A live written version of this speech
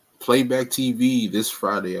Playback TV this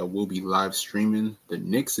Friday. I will be live streaming the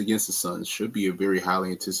Knicks against the Suns. Should be a very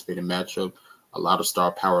highly anticipated matchup. A lot of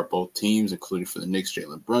star power at both teams, including for the Knicks,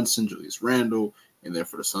 Jalen Brunson, Julius Randle, and then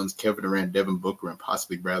for the Suns, Kevin Durant, Devin Booker, and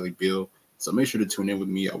possibly Bradley Beal. So make sure to tune in with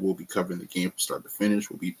me. I will be covering the game from start to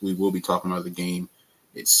finish. We will be talking about the game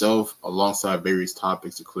itself alongside various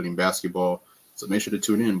topics, including basketball. So make sure to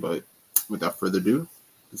tune in. But without further ado,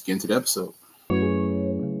 let's get into the episode.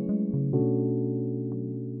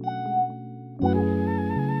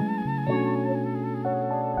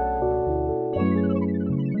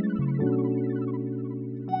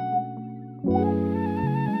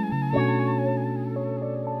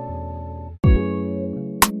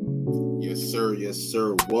 Yes,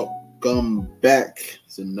 sir. Welcome back.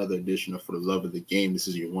 It's another edition of For the Love of the Game. This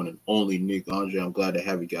is your one and only Nick Andre. I'm glad to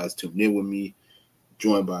have you guys tuned in with me.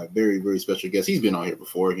 Joined by a very, very special guest. He's been on here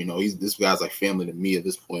before. You know, this guy's like family to me at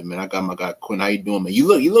this point, man. I got my guy Quinn. How you doing, man? You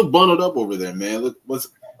look bundled up over there, man. Look, what's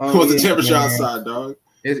the temperature outside, dog?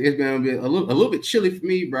 It's been a little bit chilly for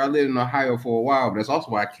me, bro. I lived in Ohio for a while, but that's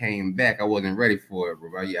also why I came back. I wasn't ready for it,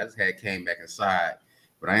 bro. Yeah, I just came back inside,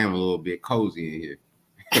 but I am a little bit cozy in here.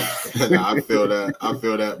 I feel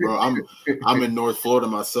that, bro. I'm in North Florida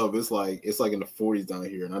myself. It's like in the 40s down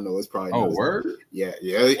here, and I know it's probably word. Yeah.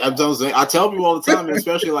 I'm saying, I tell people all the time,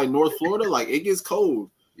 especially like North Florida, like it gets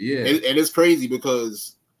cold. Yeah, and it's crazy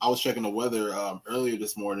because I was checking the weather earlier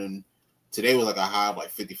this morning. Today was like a high of like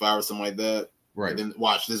 55 or something like that. Right. And then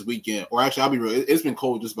watch this weekend, or actually, I'll be real. It's been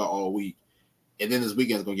cold just about all week, and then this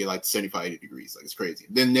weekend is gonna get like 75, 80 degrees. Like it's crazy.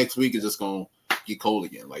 Then next week is just gonna get cold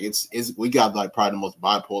again. Like it's we got like probably the most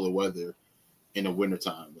bipolar weather in the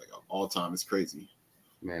wintertime, like all time. It's crazy.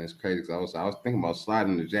 Man, it's crazy because I was thinking about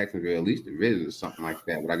sliding to Jacksonville, at least to visit or something like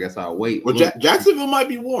that. But I guess I'll wait. Well, Jacksonville might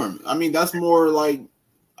be warm. I mean, that's more like,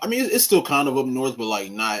 I mean, it's still kind of up north, but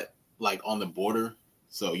like not like on the border.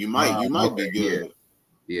 So you might be good.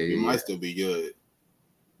 Yeah, you might still be good.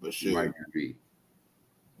 But sure. Might be.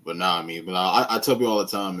 But I tell people all the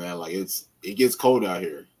time, man. Like it gets cold out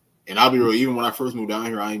here. And I'll be real, even when I first moved down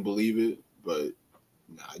here, I didn't believe it. But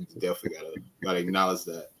I definitely gotta acknowledge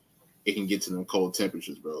that it can get to them cold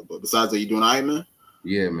temperatures, bro. But besides that, you doing all right, man?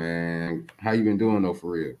 Yeah, man. How you been doing though,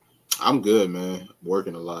 for real? I'm good, man.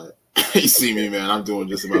 Working a lot. You see me, man. I'm doing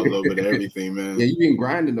just about a little bit of everything, man. Yeah, you been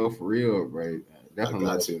grinding though, for real, right? Definitely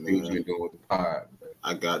I got to, man. You've been doing with the pod.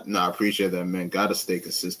 I appreciate that, man. Gotta stay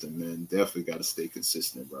consistent, man. Definitely gotta stay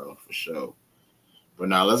consistent, bro, for sure. But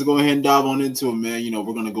now let's go ahead and dive on into it, man. You know,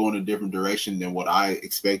 we're going to go in a different direction than what I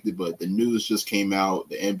expected, but the news just came out.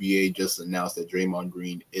 The NBA just announced that Draymond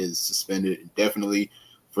Green is suspended indefinitely.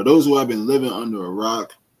 For those who have been living under a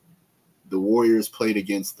rock, the Warriors played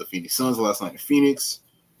against the Phoenix Suns last night in Phoenix.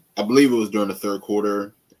 I believe it was during the third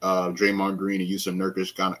quarter. Draymond Green and Yusuf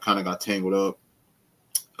Nurkic kind of got tangled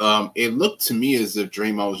up. It looked to me as if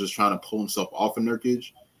Draymond was just trying to pull himself off of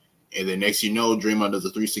Nurkic. And then next you know, Draymond does a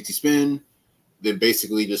 360 spin. Then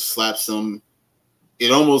basically just slaps him. It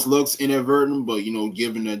almost looks inadvertent, but, you know,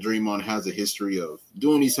 given that Draymond has a history of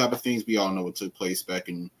doing these type of things, we all know what took place back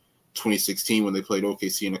in 2016 when they played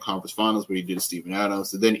OKC in the conference finals, but he did to Steven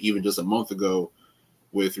Adams. And then even just a month ago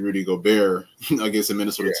with Rudy Gobert against the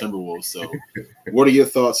Minnesota Timberwolves. So what are your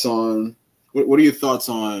thoughts on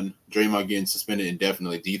Draymond getting suspended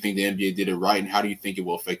indefinitely? Do you think the NBA did it right, and how do you think it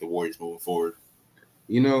will affect the Warriors moving forward?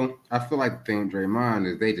 You know, I feel like the thing with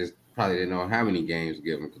Draymond is they just probably didn't know how many games to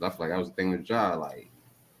give him, because I feel like that was the thing with Ja. Like,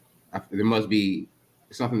 there must be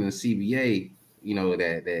something in the CBA, you know,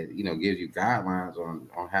 that you know gives you guidelines on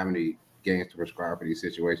how many games to prescribe for these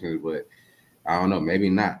situations. But I don't know, maybe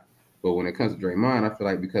not. But when it comes to Draymond, I feel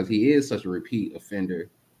like because he is such a repeat offender,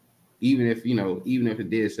 even if it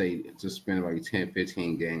did say suspend like 10,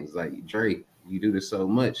 15 games, like Dre, you do this so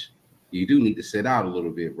much. You do need to sit out a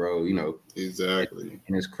little bit, bro. You know, exactly.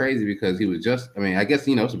 And it's crazy because he was just, I mean, I guess,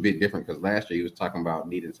 you know, it's a bit different because last year he was talking about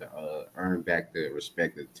needing to earn back the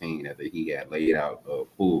respect of the team that he had laid out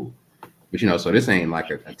pool. But, you know, so this ain't like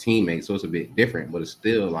a teammate, so it's a bit different. But it's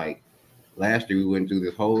still like last year we went through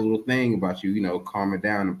this whole little thing about you know, calming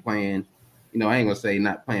down and playing. You know, I ain't gonna say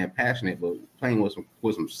not playing passionate, but playing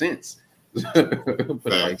with some sense. But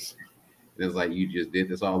like, it's like you just did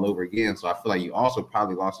this all over again. So I feel like you also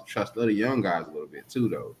probably lost the trust of the young guys a little bit too,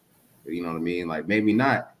 though. You know what I mean? Like maybe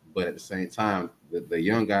not, but at the same time, the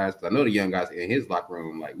young guys, because I know the young guys in his locker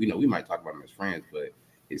room, like, you know, we might talk about him as friends, but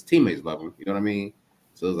his teammates love him. You know what I mean?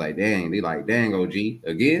 So it's like, dang, OG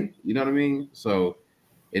again. You know what I mean? So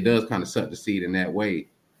it does kind of suck to see it in that way.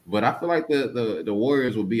 But I feel like the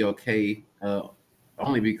Warriors will be okay,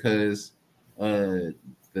 only because the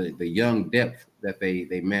young depth that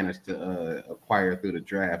they managed to acquire through the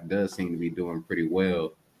draft does seem to be doing pretty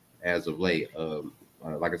well. as of late.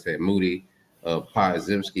 Like I said, Moody,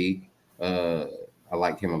 Podziemski, I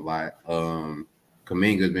like him a lot.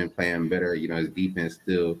 Kuminga's been playing better. You know, his defense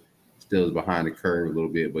still is behind the curve a little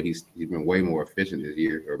bit, but he's been way more efficient this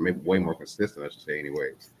year, or maybe way more consistent, I should say,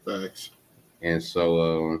 anyways. Thanks. And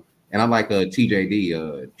so, and I like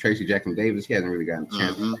TJD, Tracy Jackson Davis. He hasn't really gotten a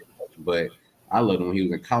chance to play much, but I loved him when he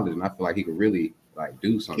was in college, and I feel like he could really like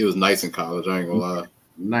do something. He was nice in college. I ain't gonna lie.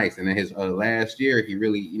 Nice, and then his last year, he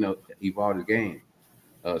really evolved his game,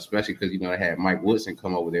 especially because they had Mike Woodson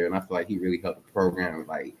come over there, and I feel like he really helped the program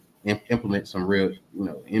like implement some real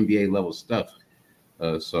NBA level stuff.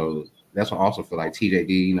 So that's what I also feel like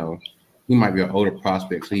TJD. He might be an older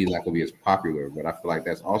prospect, so he's not going to be as popular. But I feel like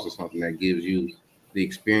that's also something that gives you the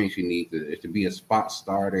experience you need to be a spot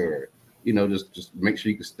starter. Or, just make sure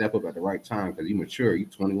you can step up at the right time because you mature. You're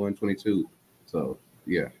 21, 22. So,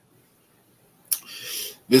 yeah.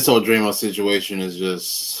 This whole Draymond situation is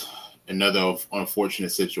just another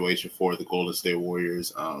unfortunate situation for the Golden State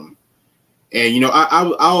Warriors. And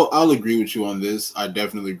I'll agree with you on this. I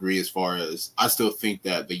definitely agree as far as I still think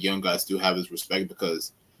that the young guys do have his respect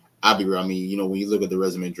because I'll be real. I mean, when you look at the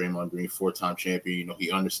resume of Draymond Green, 4-time champion,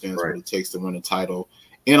 he understands what it takes to win a title.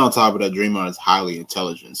 And on top of that, Draymond is highly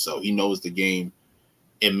intelligent. So he knows the game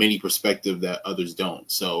in many perspectives that others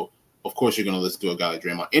don't. So, of course, you're going to listen to a guy like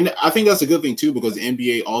Draymond. And I think that's a good thing, too, because the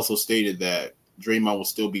NBA also stated that Draymond will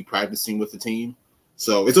still be practicing with the team.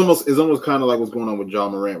 So it's almost kind of like what's going on with Ja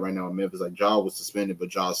Morant right now in Memphis. Like Ja was suspended, but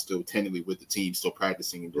Ja's still technically with the team, still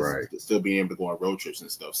practicing and just still being able to go on road trips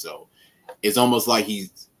and stuff. So it's almost like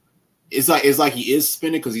it's like he is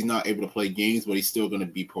spinning because he's not able to play games, but he's still going to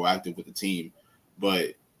be proactive with the team.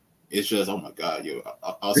 But it's just, oh my God,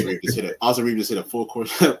 Also Reed just hit a full court.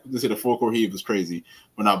 Just hit a full court heave. Was crazy.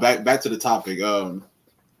 But now back to the topic.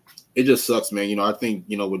 It just sucks, man. I think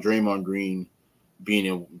with Draymond Green being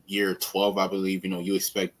in year 12, I believe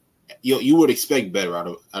you would expect better out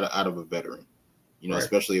of a veteran.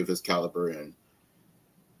 Especially of his caliber, and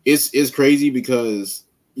it's crazy because.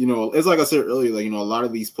 It's like I said earlier, like, a lot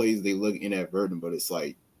of these plays, they look inadvertent, but it's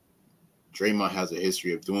like Draymond has a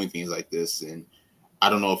history of doing things like this. And I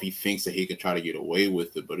don't know if he thinks that he could try to get away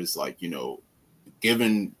with it, but it's like,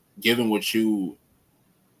 given what you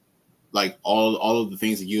like, all of the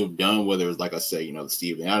things that you have done, whether it's like I say, the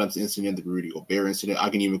Steven Adams incident, the Rudy Gobert incident, I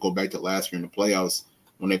can even go back to last year in the playoffs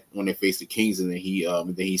when they faced the Kings and then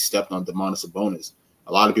he stepped on Domantas Sabonis.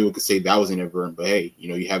 A lot of people could say that was inadvertent, but hey,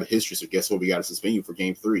 you have a history, so guess what? We got to suspend you for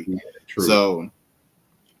Game 3. Yeah, true. So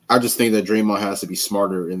I just think that Draymond has to be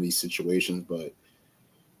smarter in these situations. But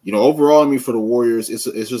overall, I mean, for the Warriors, it's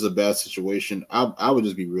just a bad situation. I would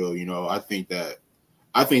just be real. I think this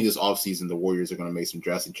offseason the Warriors are going to make some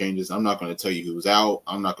drastic changes. I'm not going to tell you who's out.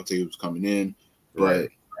 I'm not going to tell you who's coming in. But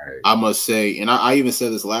I must say, and I even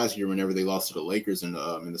said this last year whenever they lost to the Lakers in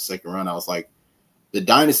the second round, I was like, the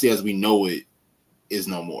dynasty as we know it is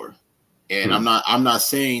no more. And I'm not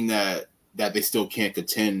saying that they still can't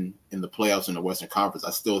contend in the playoffs in the Western Conference.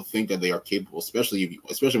 I still think that they are capable, especially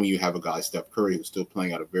when you have a guy, Steph Curry, who's still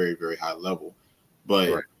playing at a very, very high level.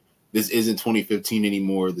 But this isn't 2015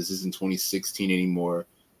 anymore. This isn't 2016 anymore.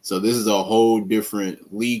 So this is a whole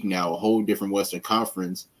different league now, a whole different Western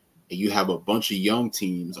Conference. And you have a bunch of young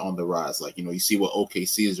teams on the rise. Like, you see what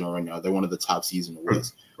OKC is doing right now. They're one of the top seeds in the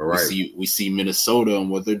West. We see Minnesota and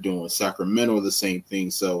what they're doing. Sacramento, the same thing.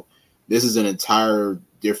 So this is an entire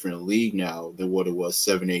different league now than what it was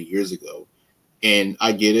 7-8 years ago. And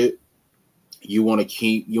I get it. You want to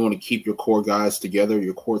keep your core guys together,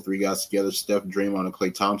 your core 3 guys together, Steph, Draymond, and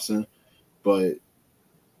Klay Thompson. But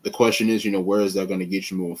the question is, where is that going to get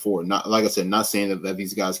you moving forward? Not like I said, not saying that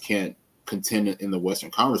these guys can't contend in the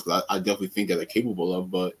Western Conference, because I definitely think that they're capable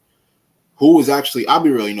of. But who is actually? I'll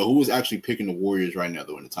be real. Who is actually picking the Warriors right now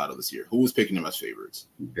to win the title this year? Who is picking them as favorites?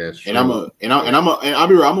 That's true. And I'll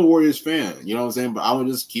be real. I'm a Warriors fan. You know what I'm saying? But I would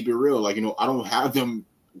just keep it real. Like, I don't have them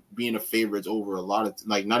being a favorites over a lot of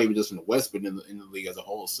not even just in the West, but in the league as a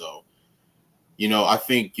whole. So, I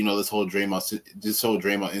think this whole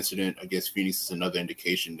Draymond incident against Phoenix is another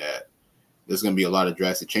indication that there's going to be a lot of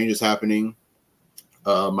drastic changes happening.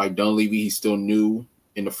 Mike Dunleavy, he's still new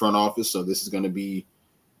in the front office, so this is going to be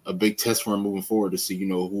a big test for him moving forward to see,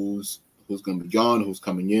 who's going to be gone, who's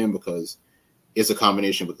coming in, because it's a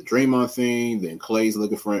combination with the Draymond thing. Then Klay's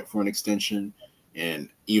looking for an extension, and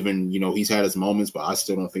even he's had his moments, but I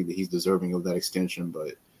still don't think that he's deserving of that extension.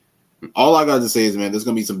 But all I got to say is, man, there's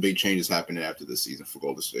going to be some big changes happening after this season for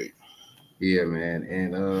Golden State. Yeah, man,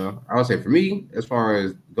 and I would say for me, as far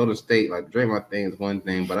as Golden State, like the Draymond thing is one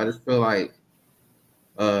thing, but I just feel like.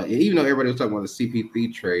 Even though everybody was talking about the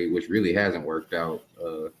CP3 trade, which really hasn't worked out,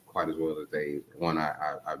 quite as well as they one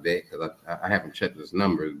I bet because I haven't checked his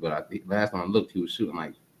numbers, but I think last time I looked, he was shooting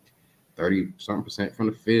like 30-something% from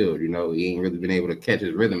the field. You know, he ain't really been able to catch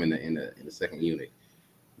his rhythm in the second unit.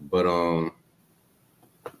 But I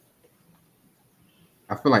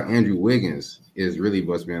feel like Andrew Wiggins is really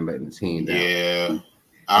what's been letting the team down. Yeah.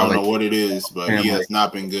 I don't know what it is, but he has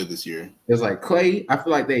not been good this year. It's like Clay. I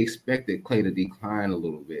feel like they expected Clay to decline a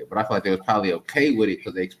little bit, but I feel like they was probably okay with it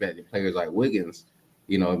because they expected players like Wiggins,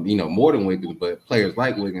 you know, more than Wiggins, but players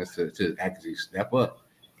like Wiggins to actually step up.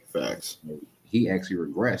 Facts. He actually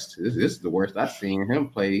regressed. This is the worst I've seen him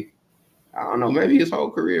play. I don't know, maybe his whole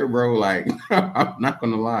career, bro. Like, I'm not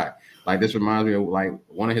gonna lie. Like, this reminds me of like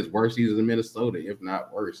one of his worst seasons in Minnesota, if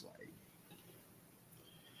not worse. Like,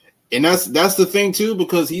 and that's the thing too,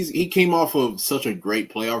 because he came off of such a great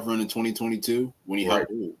playoff run in 2022 when he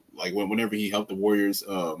helped, like whenever he helped the Warriors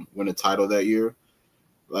win a title that year.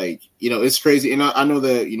 Like, you know, it's crazy, and I know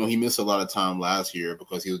that, you know, he missed a lot of time last year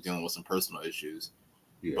because he was dealing with some personal issues.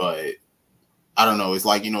 Yeah. But I don't know. It's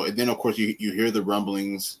like, you know, and then of course you hear the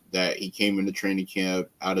rumblings that he came into training camp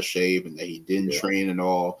out of shape and that he didn't train at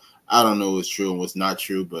all. I don't know what's true and what's not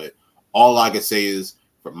true, but all I can say is,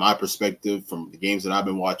 from my perspective, from the games that I've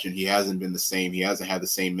been watching, he hasn't been the same. He hasn't had the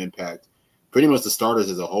same impact. Pretty much the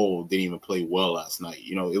starters as a whole didn't even play well last night.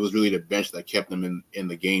 You know, it was really the bench that kept them in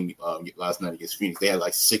the game last night against Phoenix. They had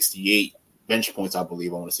like 68 bench points, I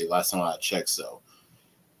believe. I want to say last time I checked. So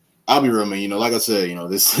I'll be real, man. You know, like I said, you know,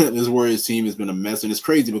 this Warriors team has been a mess, and it's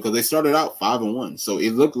crazy because they started out 5-1, so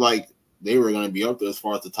it looked like they were going to be up there as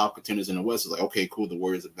far as the top contenders in the West. It's like, okay, cool, the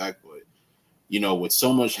Warriors are back, but you know, with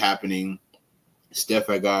so much happening, Steph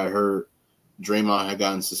had got hurt, Draymond had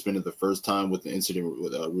gotten suspended the first time with the incident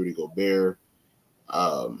with Rudy Gobert,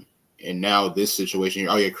 and now this situation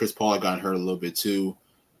here. Oh yeah, Chris Paul had gotten hurt a little bit too,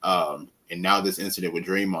 and now this incident with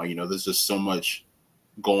Draymond. You know, there's just so much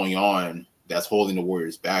going on that's holding the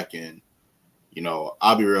Warriors back. And, you know,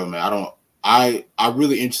 I'll be real, man. I'm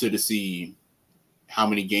really interested to see how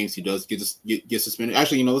many games he does get suspended.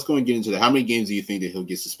 Actually, you know, let's go and get into that. How many games do you think that he'll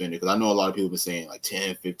get suspended? Because I know a lot of people have been saying like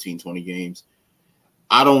 10, 15, 20 games.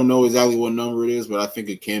 I don't know exactly what number it is, but I think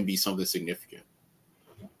it can be something significant.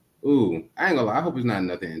 Ooh, I ain't gonna lie. I hope it's not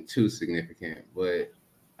nothing too significant, but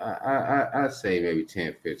I'd say maybe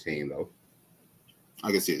 10, 15 though.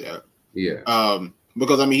 I can see that. Yeah.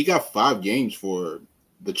 Because I mean, he got 5 games for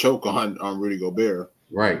the choke on Rudy Gobert.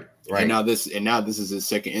 Right. And now this is his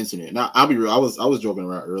second incident. Now I'll be real. I was joking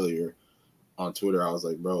around earlier on Twitter. I was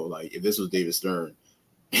like, bro, like if this was David Stern,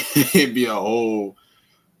 it'd be a whole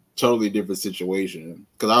totally different situation.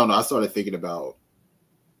 Because I don't know. I started thinking about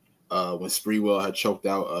when Spreewell had choked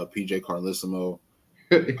out PJ Carlissimo.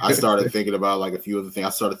 I started thinking about like a few other things.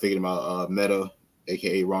 I started thinking about Meta,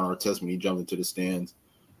 aka Ron Artest, when he jumped into the stands.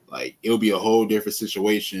 Like, it would be a whole different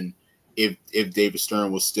situation if David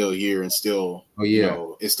Stern was still here and still, you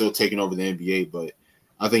know, is still taking over the NBA. But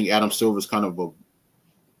I think Adam Silver's kind of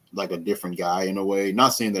a different guy in a way. Not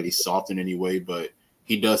saying that he's soft in any way, but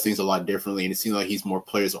he does things a lot differently, and it seems like he's more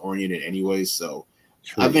players oriented anyway. So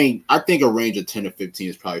true. I think a range of 10 to 15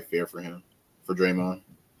 is probably fair for him, for Draymond.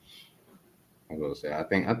 I will say I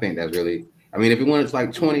think that's really. I mean, if he went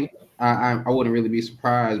like 20. I wouldn't really be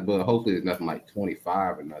surprised, but hopefully it's nothing like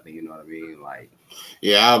 25 or nothing. You know what I mean? Like,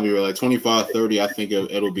 yeah, I'll be real. Like 25, 30, I think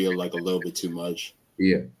it'll be like a little bit too much.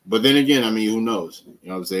 Yeah. But then again, I mean, who knows? You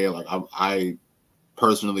know what I'm saying? Like, I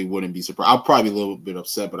personally wouldn't be surprised. I'll probably be a little bit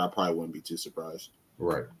upset, but I probably wouldn't be too surprised.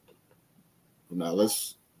 Right. Now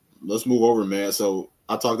let's move over, man. So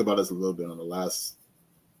I talked about this a little bit on the last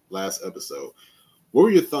episode. What were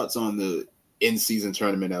your thoughts on the in-season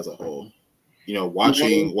tournament as a whole? You know,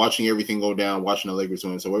 watching everything go down, watching the Lakers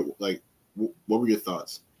win. So, what were your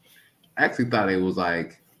thoughts? I actually thought it was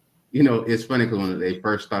like, you know, it's funny because when they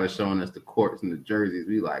first started showing us the courts and the jerseys,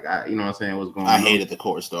 we like, you know what I'm saying, what's going on? I hated the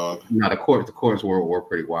courts, dog. No, the courts were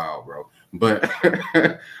pretty wild, bro. But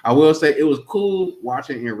I will say it was cool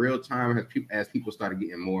watching in real time as people started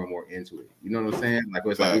getting more and more into it. You know what I'm saying? Like,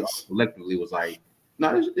 it's like we collectively was like,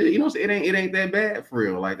 no, you know, it ain't that bad for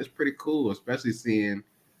real. Like, it's pretty cool, especially seeing.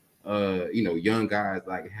 You know, young guys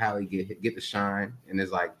like Hallie get to shine, and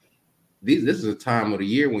it's like this is a time of the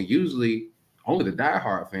year when usually only the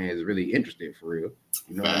diehard fans is really interested for real.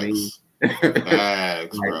 You know what I mean?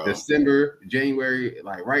 Facts, like bro. December, January,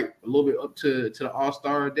 like right a little bit up to the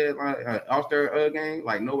All-Star deadline, All-Star game.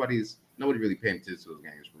 Like nobody really paying attention to those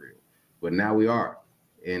games for real. But now we are,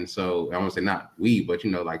 and so I want to say not we, but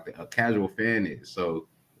you know, like a casual fan is. So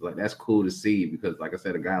like that's cool to see because, like I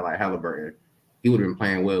said, a guy like Halliburton. He would have been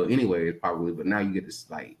playing well anyways, probably, but now you get to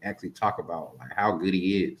like actually talk about like how good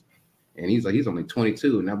he is. And he's only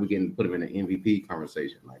 22, and now we're getting to put him in an MVP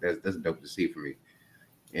conversation. Like that's dope to see for me.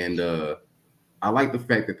 And I like the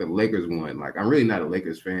fact that the Lakers won. Like I'm really not a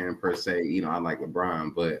Lakers fan per se. I like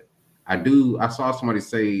LeBron, but I saw somebody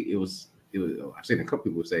say it was. I've seen a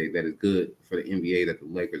couple people say that it's good for the NBA that the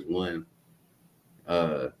Lakers won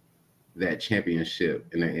that championship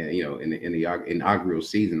in the inaugural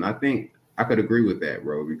season. I think I could agree with that,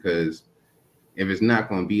 bro, because if it's not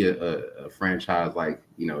going to be a franchise like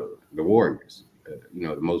the Warriors,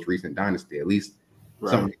 the most recent dynasty, at least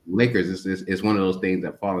some Lakers is one of those things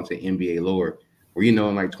that fall into NBA lore where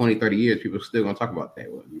in like 20, 30 years people are still going to talk about that.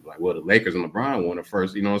 Well, the Lakers and LeBron won the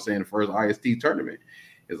first, the first IST tournament.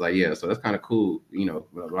 It's like, yeah, so that's kind of cool,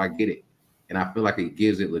 but I get it. And I feel like it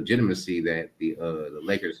gives it legitimacy that the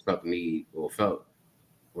Lakers felt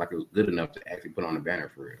like it was good enough to actually put on the banner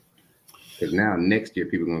for real. Because now next year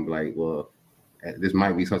people are going to be like, well, this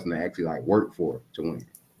might be something to actually like work for to win.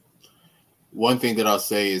 One thing that I'll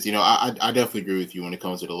say is, I definitely agree with you when it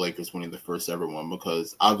comes to the Lakers winning the first ever one,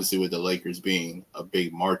 because obviously with the Lakers being a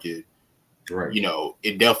big market, right?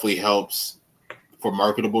 It definitely helps for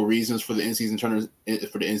marketable reasons for the in-season tournament,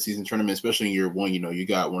 especially in year one. You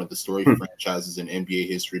got one of the story franchises in NBA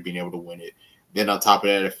history being able to win it. Then on top of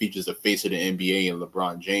that, it features the face of the NBA and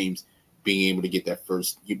LeBron James being able to get that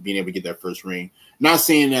first ring. Not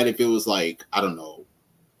saying that if it was like, I don't know,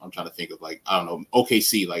 I'm trying to think of like, I don't know,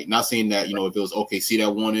 OKC, like not saying that, if it was OKC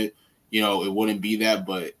that won it, it wouldn't be that.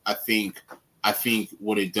 But I think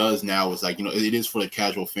what it does now is like, it is for the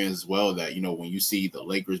casual fans as well that, when you see the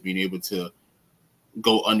Lakers being able to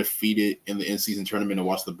go undefeated in the in-season tournament and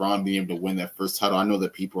watch LeBron being able to win that first title, I know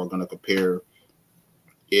that people are going to compare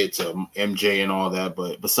it to MJ and all that.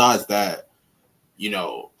 But besides that,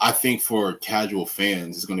 I think for casual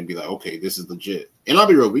fans, it's going to be like, okay, this is legit. And I'll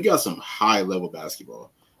be real, we got some high level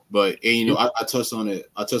basketball. But I touched on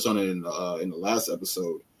it. I touched on it in the last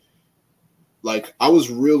episode. Like I was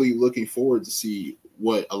really looking forward to see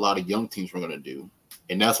what a lot of young teams were going to do,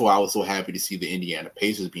 and that's why I was so happy to see the Indiana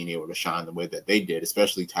Pacers being able to shine the way that they did,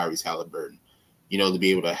 especially Tyrese Halliburton. To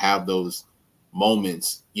be able to have those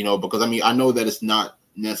moments. Because I know that it's not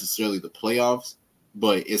necessarily the playoffs,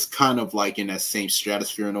 but it's kind of like in that same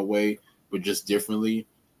stratosphere in a way, but just differently.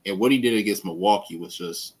 And what he did against Milwaukee was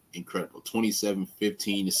just incredible. 27,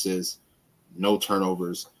 15 assists, no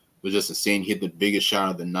turnovers, was just insane. He hit the biggest shot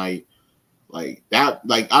of the night. Like that,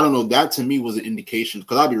 I don't know, that to me was an indication,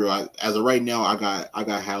 because I'll be real, as of right now, I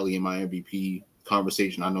got Hallie in my MVP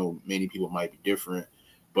conversation. I know many people might be different,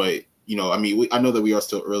 but I know that we are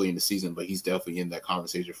still early in the season, but he's definitely in that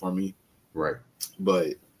conversation for me. Right.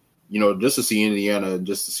 But just to see Indiana,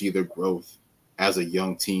 just to see their growth as a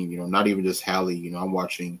young team, not even just Hallie, I'm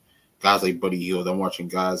watching guys like Buddy Hield. I'm watching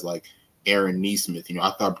guys like Aaron Nesmith.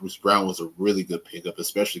 I thought Bruce Brown was a really good pickup,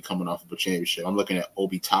 especially coming off of a championship. I'm looking at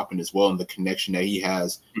Obi Toppin as well and the connection that he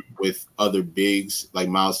has with other bigs like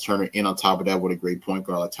Miles Turner. And on top of that, with a great point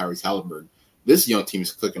guard like Tyrese Halliburton. This young team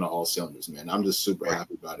is clicking on all cylinders, man. I'm just super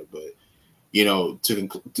happy about it. But,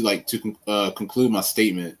 to conclude my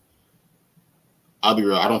statement, I'll be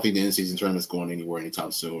real. I don't think the in-season tournament is going anywhere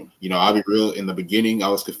anytime soon. I'll be real. In the beginning, I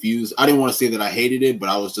was confused. I didn't want to say that I hated it, but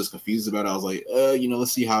I was just confused about it. I was like,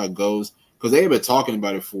 let's see how it goes, because they have been talking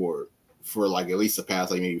about it for like at least the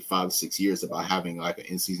past like maybe 5 to 6 years about having like an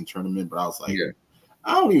in-season tournament. But I was like,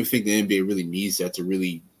 I don't even think the NBA really needs that to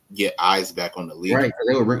really get eyes back on the league. Right.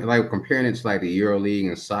 They were like comparing it to like the Euro League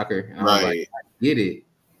and soccer. And I was like, I get it,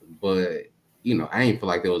 but I ain't feel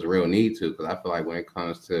like there was a real need to, because I feel like when it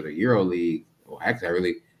comes to the Euro League. Well,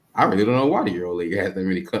 actually, I really don't know why the EuroLeague has that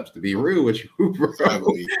many cups, to be real with you, bro.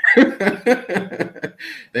 Exactly.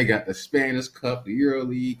 They got the Spanish Cup, the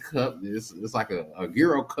EuroLeague Cup. It's like a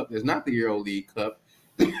Euro Cup. It's not the EuroLeague Cup.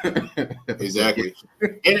 Exactly.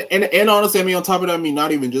 And honestly, on top of that,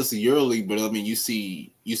 not even just the EuroLeague, but you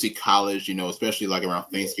see college, especially like around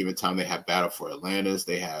Thanksgiving time, they have Battle for Atlantis.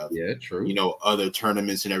 They have, true. Other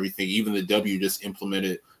tournaments and everything. Even the W just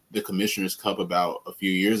implemented the Commissioner's Cup about a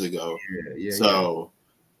few years ago. So,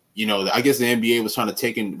 I guess the NBA was trying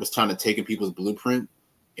to take people's blueprint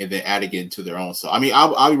and then adding it to their own. So, I'll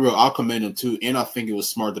be real. I'll commend them too. And I think it was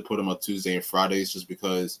smart to put them on Tuesday and Fridays, just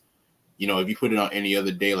because, if you put it on any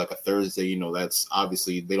other day, like a Thursday, that's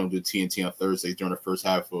obviously they don't do TNT on Thursdays during the first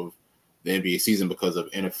half of the NBA season because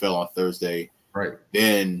of NFL on Thursday. Right.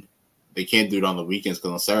 Then they can't do it on the weekends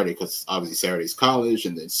because on Saturday, because obviously Saturday's college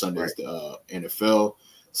and then Sunday's the NFL.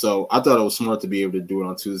 So I thought it was smart to be able to do it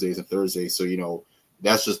on Tuesdays and Thursdays. So,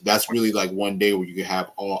 that's really like one day where you can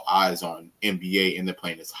have all eyes on NBA and they're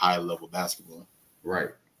playing this high level basketball. Right.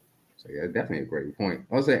 So yeah, definitely a great point.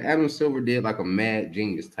 Also, Adam Silver did like a mad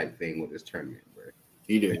genius type thing with this tournament, bro.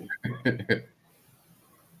 He did.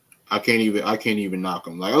 I can't even knock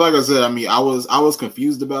him. Like I said, I mean, I was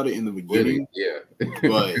confused about it in the beginning. Yeah.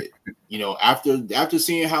 But after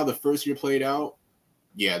seeing how the first year played out,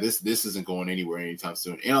 yeah, this isn't going anywhere anytime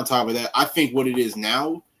soon. And on top of that, I think what it is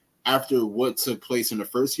now, after what took place in the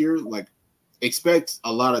first year, like expect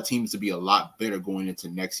a lot of teams to be a lot better going into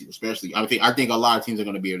next year. Especially, I think a lot of teams are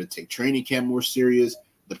going to be able to take training camp more serious,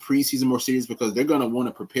 the preseason more serious, because they're going to want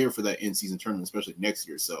to prepare for that in-season tournament, especially next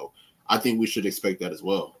year. So I think we should expect that as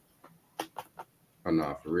well. Oh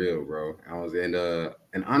no, for real, bro.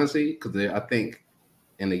 And honestly, because I think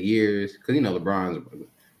in the years, because LeBron's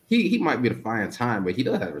he might be defying time, but he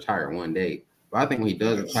does have to retire one day. But I think when he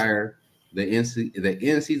does retire, the in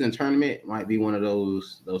season tournament might be one of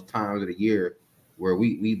those times of the year where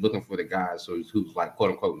we looking for the guys who's like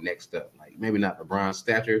quote unquote next up, like maybe not LeBron's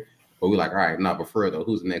stature, but we're like, all right, not before though,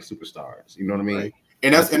 who's the next superstars? You know what I mean? Right.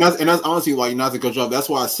 And that's honestly, like, not to cut you off. That's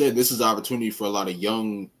why I said this is an opportunity for a lot of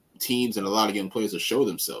young teams and a lot of young players to show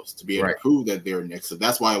themselves, to be able to prove that they're next. So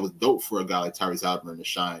that's why it was dope for a guy like Tyrese Halliburton to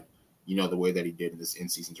shine, the way that he did in this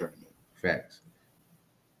in-season tournament. Facts.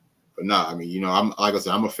 But nah, I mean, I'm like I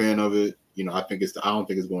said, I'm a fan of it. I don't think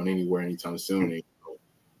it's going anywhere anytime soon. And,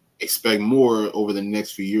 expect more over the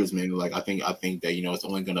next few years, man. Like I think that it's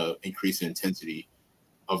only going to increase the intensity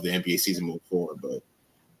of the NBA season moving forward. But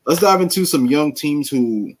let's dive into some young teams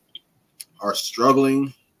who are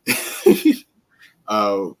struggling.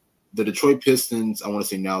 The Detroit Pistons, I want to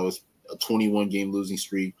say now, is a 21-game losing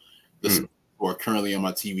streak. The Spurs are currently on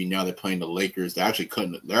my TV now. They're playing the Lakers. They're actually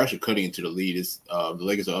cutting into the lead. The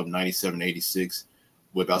Lakers are up 97-86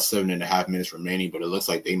 with about 7.5 minutes remaining, but it looks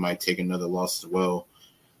like they might take another loss as well.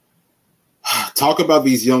 Talk about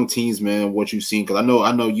these young teams, man. What you've seen, because I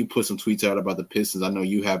know you put some tweets out about the Pistons. I know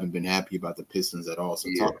you haven't been happy about the Pistons at all. So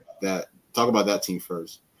talk about that. Talk about that team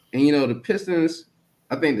first. And the Pistons.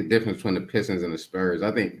 I think the difference between the Pistons and the Spurs,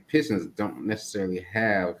 I think the Pistons don't necessarily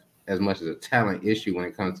have as much as a talent issue when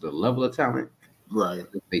it comes to the level of talent. Right.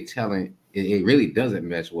 The talent, it really doesn't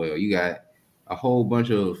mesh well. You got a whole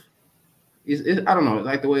bunch of, I don't know,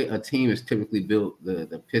 like the way a team is typically built,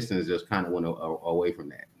 the Pistons just kind of went away from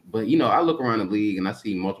that. But, I look around the league and I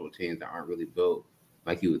see multiple teams that aren't really built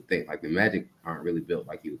like you would think. Like the Magic aren't really built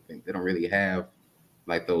like you would think. They don't really have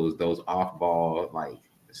like those off-ball, like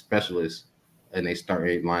specialists and they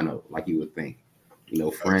starting lineup like you would think.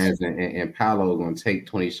 Franz and Paolo are going to take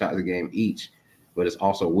 20 shots a game each. But it's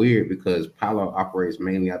also weird because Paolo operates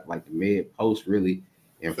mainly at like the mid post, really.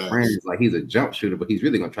 And Franz, like, he's a jump shooter, but he's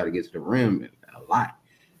really going to try to get to the rim a lot.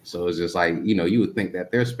 So it's just like, you would think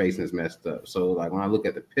that their spacing is messed up. So like when I look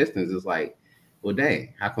at the Pistons, it's like, well,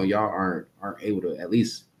 dang, how come y'all aren't able to at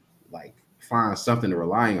least like find something to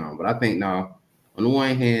rely on? But I think now, on the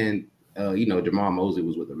one hand, Jamal Mosley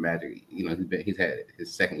was with the Magic. He's had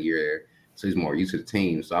his second year there, so he's more used to the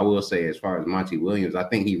team. So I will say, as far as Monty Williams, I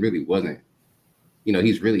think he really wasn't.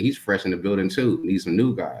 He's fresh in the building too. Needs some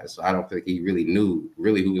new guys. So I don't think he really knew who.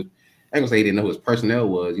 I ain't gonna say he didn't know who his personnel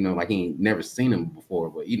was. Like he ain't never seen him before,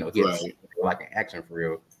 but he had like an action for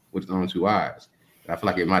real with his own two eyes. And I feel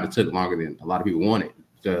like it might have took longer than a lot of people wanted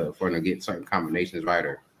for him to get certain combinations right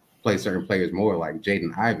or play certain players more, like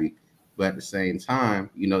Jaden Ivey. But at the same time,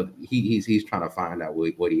 he's trying to find out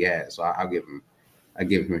what he has. So I give him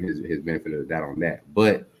his benefit of the doubt on that.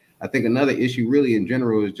 But I think another issue really in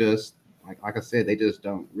general is just like I said, they just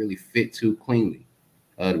don't really fit too cleanly.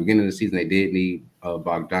 At the beginning of the season, they did need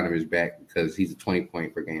Bogdanovich back because he's a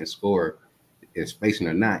 20-point per game scorer. Is spacing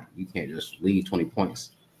or not, you can't just leave 20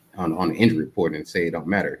 points on the injury report and say it don't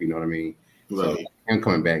matter. You know what I mean? Right. So him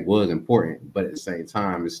coming back was important, but at the same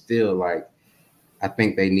time, it's still like I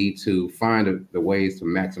think they need to find the ways to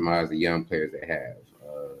maximize the young players they have.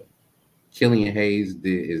 Killian Hayes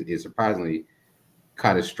is surprisingly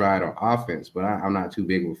caught his stride on offense, but I'm not too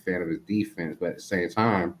big of a fan of his defense. But at the same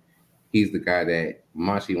time, he's the guy that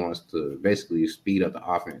Monty wants to basically speed up the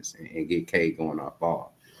offense and get Cade going off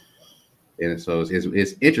ball. And so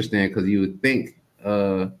it's interesting because you would think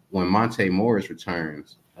when Monte Morris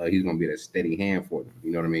returns, he's going to be a steady hand for them.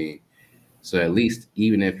 You know what I mean? So at least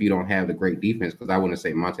even if you don't have the great defense, because I wouldn't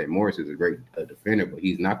say Monte Morris is a great defender, but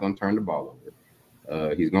he's not going to turn the ball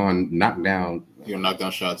over. He's going to knock down. He'll knock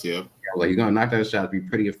down shots, yeah. Like he's going to knock down shots, be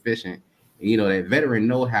pretty efficient. And, that veteran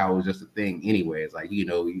know-how is just a thing anyway. It's like,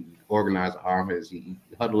 you organize the offense, you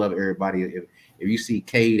huddle up everybody. If you see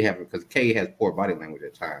Cade because Cade has poor body language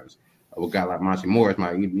at times. A guy like Monte Morris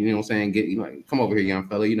might, you know what I'm saying? Come over here, young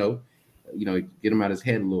fella, get him out of his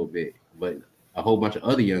head a little bit. But a whole bunch of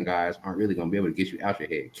other young guys aren't really going to be able to get you out your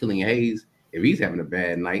head. Killian Hayes, if he's having a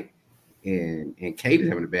bad night, and Cade is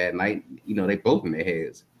having a bad night. They both in their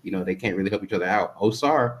heads. They can't really help each other out.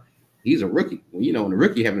 Osar, he's a rookie. When a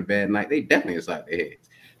rookie having a bad night, they definitely inside their heads.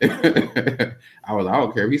 I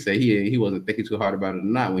don't care if he said he wasn't thinking too hard about it or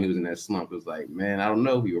not when he was in that slump. It was like, man, I don't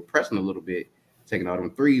know. We were pressing a little bit, taking all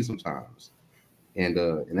them threes sometimes. And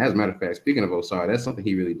as a matter of fact, speaking of Osar, that's something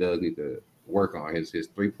he really does need to work on. His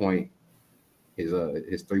 3-point his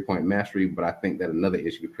 3-point mastery. But I think that another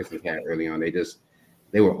issue the Pistons had early on, it was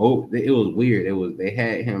weird. They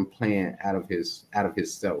had him playing out of his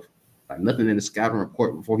self. Like nothing in the scouting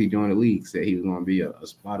report before he joined the league said he was going to be a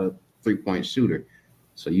spot up 3-point shooter.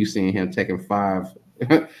 So you seeing him taking five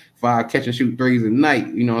catch and shoot threes a night,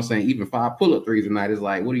 you know what I'm saying? Even 5 pull-up threes a night is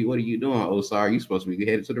like, what are you doing? Oh, sorry, you supposed to be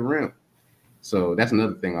headed to the rim. So that's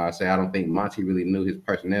another thing I say. I don't think Monty really knew his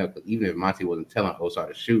personnel, because even if Monty wasn't telling Osar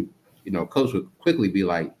to shoot, coach would quickly be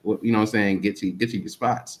like, you know what I'm saying, get to your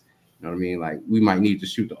spots. You know what I mean? Like, we might need to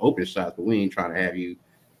shoot the open shots, but we ain't trying to have you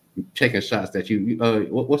taking shots that you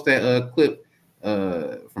what's that clip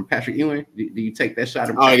from Patrick Ewing? Do you take that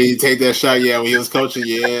shot? Oh, did you take that shot? Yeah, when he was coaching.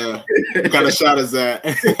 Yeah. What kind of shot is that?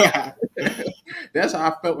 That's how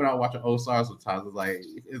I felt when I was watching Osar sometimes.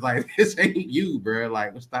 It's like this ain't you, bro.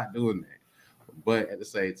 Like, let's stop doing that. But at the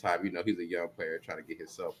same time, he's a young player trying to get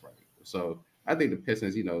himself right. So I think the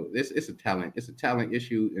Pistons, it's a talent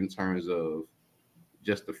issue in terms of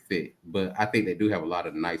just the fit. But I think they do have a lot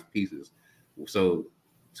of nice pieces. So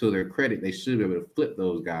to their credit, they should be able to flip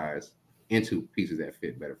those guys into pieces that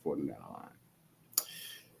fit better for them down the line.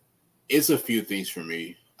 It's a few things for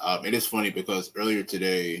me. It is funny because earlier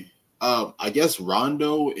today, I guess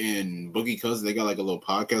Rondo and Boogie Cousins, they got like a little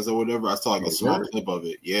podcast or whatever. I saw like a small clip of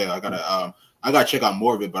it. Yeah, I gotta check out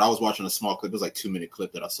more of it, but I was watching a small clip. It was like 2-minute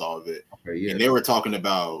clip that I saw of it. Okay, yeah. And they were talking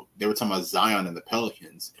about Zion and the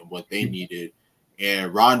Pelicans and what they needed.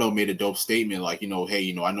 And Rondo made a dope statement, like,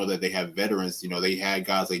 hey, I know that they have veterans. They had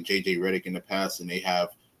guys like JJ Redick in the past, and they have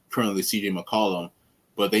currently CJ McCollum,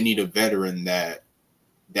 but they need a veteran that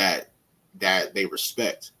they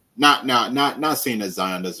respect. Not saying that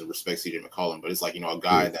Zion doesn't respect CJ McCollum, but it's like, a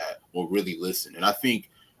guy that will really listen. And I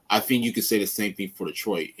think you could say the same thing for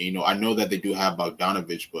Detroit. And, I know that they do have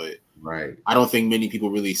Bogdanovich, but right, I don't think many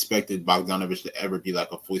people really expected Bogdanovich to ever be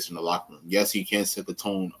like a voice in the locker room. Yes, he can set the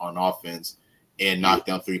tone on offense and knock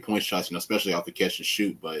down 3-point shots, especially off the catch and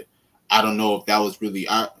shoot. But I don't know if that was really.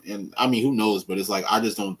 Who knows? But it's like I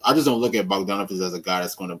just don't look at Bogdanovich as a guy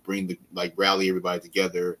that's going to bring rally everybody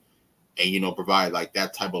together and provide like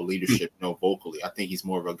that type of leadership, vocally. I think he's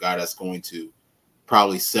more of a guy that's going to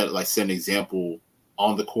probably set an example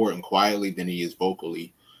on the court and quietly than he is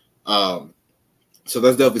vocally. So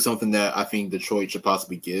that's definitely something that I think Detroit should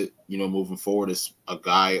possibly get, moving forward, is a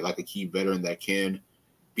guy like a key veteran that can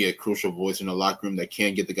be a crucial voice in the locker room, that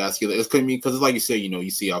can get the guys together. It's because it's like you say, you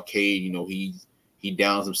see Arcade, he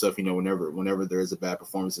downs himself, whenever there is a bad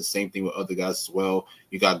performance. The same thing with other guys as well.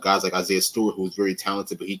 You got guys like Isaiah Stewart, who's very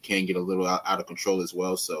talented, but he can get a little out of control as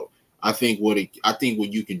well. So I think what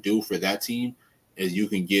you can do for that team is you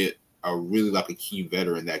can get a really like a key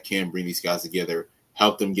veteran that can bring these guys together,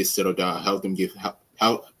 help them get settled down, help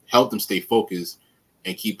them stay focused,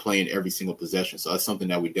 and keep playing every single possession. So that's something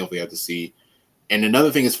that we definitely have to see. And another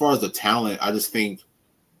thing, as far as the talent, I think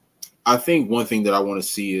one thing that I want to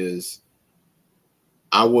see is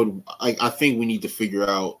I think we need to figure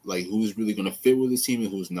out like who's really going to fit with this team and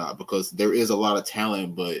who's not, because there is a lot of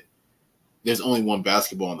talent, but there's only one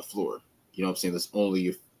basketball on the floor. You know what I'm saying?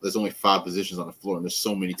 There's only 5 positions on the floor, and there's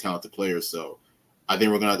so many talented players. So I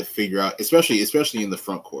think we're going to have to figure out, especially in the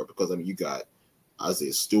front court, because you got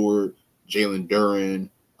Isaiah Stewart, Jalen Duren,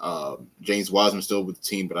 James Wiseman still with the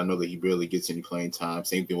team, but I know that he barely gets any playing time.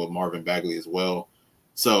 Same thing with Marvin Bagley as well.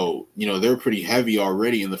 So, they're pretty heavy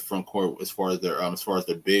already in the front court as far as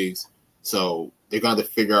their bigs. So they're going to have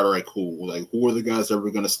to figure out, all right, cool, like who are the guys that we're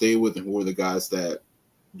going to stay with and who are the guys that,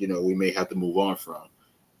 we may have to move on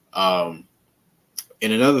from.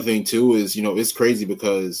 And another thing too is, it's crazy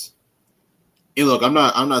because, and look, I'm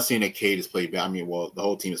not saying that Cade has played bad. The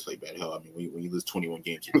whole team has played bad. Hell, when you lose 21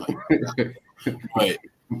 games, you're playing bad. But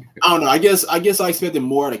I don't know. I guess I expected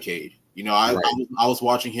more out of Cade. I was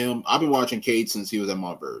watching him. I've been watching Cade since he was at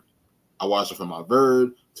Montverde. I watched him from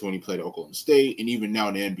Montverde to when he played at Oklahoma State, and even now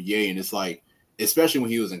in the NBA. And it's like, especially when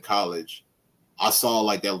he was in college, I saw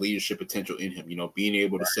like that leadership potential in him. Being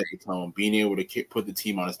able to set the tone, being able to put the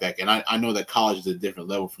team on his back. And I know that college is a different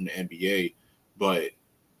level from the NBA, but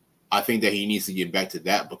I think that he needs to get back to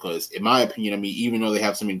that, because in my opinion, even though they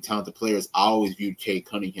have so many talented players, I always viewed Cade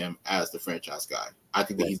Cunningham as the franchise guy. I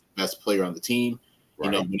think that he's the best player on the team.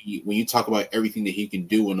 Right. When you talk about everything that he can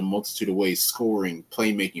do in a multitude of ways, scoring,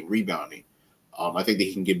 playmaking, rebounding, I think that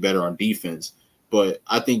he can get better on defense. But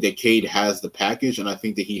I think that Cade has the package, and I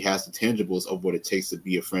think that he has the tangibles of what it takes to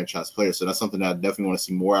be a franchise player. So that's something that I definitely want to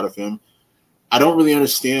see more out of him. I don't really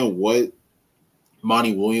understand what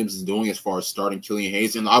Monty Williams is doing as far as starting Killian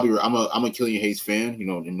Hayes. And I'm a Killian Hayes fan,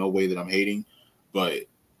 in no way that I'm hating. But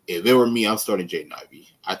if it were me, I'm starting Jaden Ivey.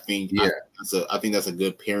 I think that's a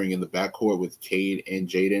good pairing in the backcourt with Cade and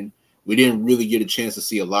Jaden. We didn't really get a chance to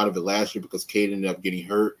see a lot of it last year because Cade ended up getting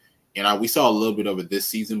hurt, and we saw a little bit of it this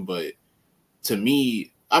season. But to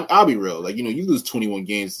me, I'll be real. Like, you lose 21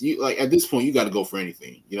 games. At this point, you got to go for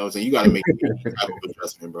anything. You know what I'm saying? You got to make any type of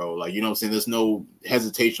adjustment, bro. Like, you know what I'm saying? There's no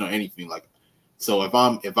hesitation on anything. Like, so if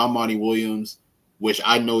I'm Monty Williams, which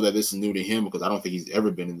I know that this is new to him because I don't think he's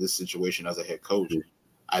ever been in this situation as a head coach.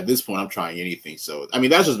 At this point, I'm trying anything. So, I mean,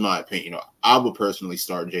 that's just my opinion. I would personally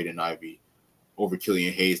start Jaden Ivey over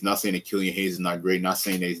Killian Hayes. Not saying that Killian Hayes is not great. Not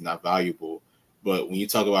saying that he's not valuable. But when you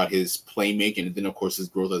talk about his playmaking and then, of course, his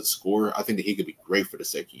growth as a scorer, I think that he could be great for the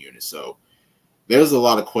second unit. So there's a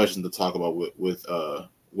lot of questions to talk about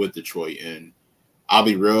with Detroit. And I'll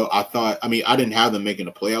be real. I didn't have them making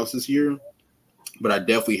the playoffs this year, but I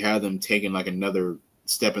definitely had them taking like another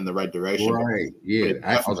step in the right direction. Right. Yeah.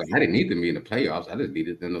 I was like, I didn't need them to be in the playoffs. I just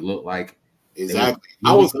needed them to look like exactly.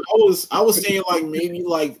 I was saying like maybe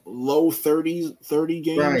like low 30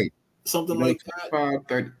 games. Right. Something like 25,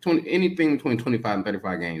 30, 20, anything between 25 and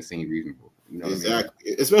 35 games seems reasonable. Exactly. I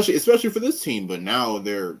mean? Especially for this team. But now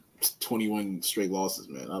they're 21 straight losses,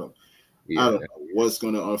 man. I don't know what's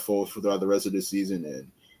going to unfold throughout the rest of the season.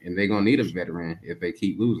 And they're going to need a veteran if they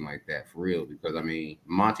keep losing like that, for real. Because, I mean,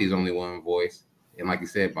 Monty's only one voice. And like you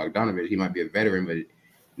said, Bogdanovich, he might be a veteran, but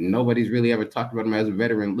nobody's really ever talked about him as a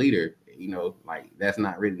veteran leader. Like that's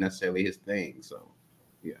not really necessarily his thing. So,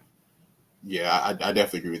 yeah. Yeah, I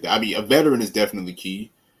definitely agree with that. I mean, a veteran is definitely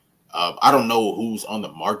key. I don't know who's on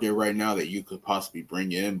the market right now that you could possibly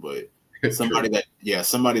bring in, but somebody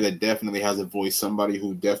that definitely has a voice, somebody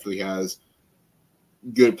who definitely has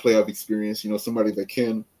good playoff experience, somebody that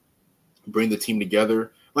can bring the team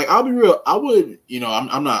together. Like, I'll be real, I would,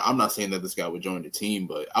 I'm not saying that this guy would join the team,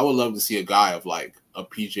 but I would love to see a guy of like a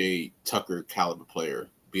PJ Tucker caliber player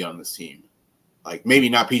be on this team. Like maybe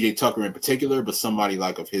not PJ Tucker in particular, but somebody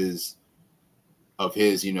like of his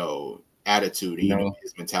attitude and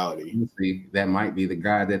his mentality. That might be the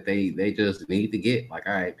guy that they just need to get. Like,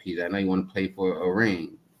 all right, PJ, I know you want to play for a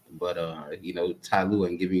ring, but Ty Lue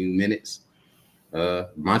ain't giving you minutes.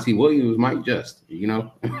 Monty Williams might just,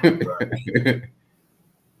 Right.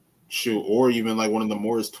 Shoot, or even like one of the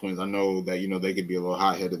Morris twins. I know that they could be a little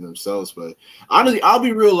hot-headed themselves, but honestly, I'll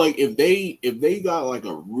be real. Like if they got like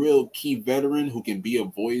a real key veteran who can be a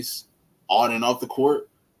voice on and off the court,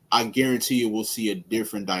 I guarantee you we'll see a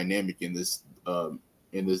different dynamic in this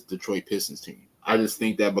Detroit Pistons team. I just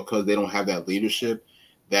think that because they don't have that leadership,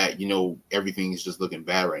 that everything's just looking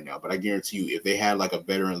bad right now. But I guarantee you, if they had like a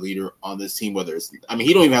veteran leader on this team, whether it's, I mean,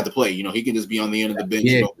 he don't even have to play. He can just be on the end of the bench.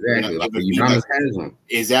 Yeah, exactly. Like Udonis Haslem.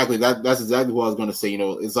 Exactly. That's exactly what I was going to say.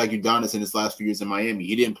 It's like Udonis in his last few years in Miami.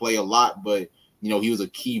 He didn't play a lot, but he was a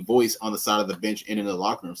key voice on the side of the bench and in the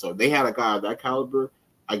locker room. So if they had a guy of that caliber,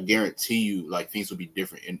 I guarantee you, like, things would be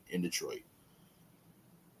different in Detroit.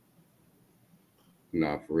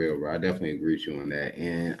 No, for real, bro. I definitely agree with you on that.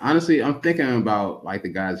 And honestly, I'm thinking about like the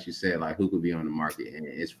guys you said, like who could be on the market. And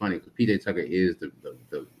it's funny because PJ Tucker is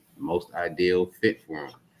the most ideal fit for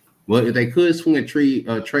him. But if they could swing a trade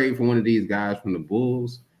for one of these guys from the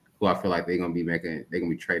Bulls, who I feel like they're gonna be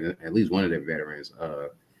trading at least one of their veterans.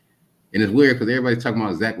 And it's weird because everybody's talking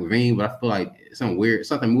about Zach LaVine, but I feel like something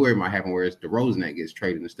weird might happen where it's DeRozan that gets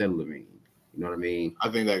traded instead of LaVine. You know what I mean? I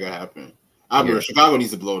think that could happen. Chicago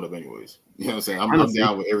needs to blow it up anyways. You know what I'm saying? I'm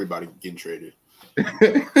down with everybody getting traded.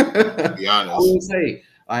 To be honest. I would say,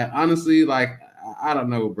 honestly, I don't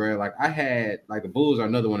know, bro. Like, I had, the Bulls are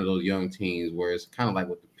another one of those young teams where it's kind of like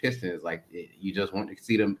with the Pistons, you just want to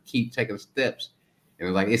see them keep taking steps. And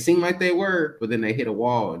it's like, it seemed like they were, but then they hit a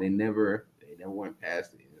wall and they never went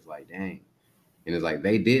past it. It's like, dang. And it's like,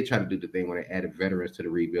 they did try to do the thing where they added veterans to the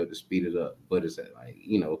rebuild to speed it up. But it's like,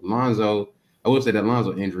 Lonzo, I would say that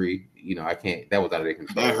Lonzo injury, that was out of their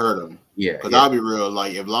control. That hurt him. Yeah. Because I'll be real,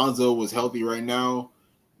 like, if Lonzo was healthy right now,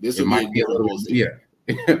 this would be a different Bulls team.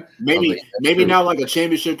 Yeah. maybe not like a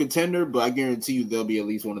championship contender, but I guarantee you they'll be at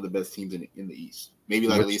least one of the best teams in the East. Maybe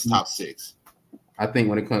at least top 6. I think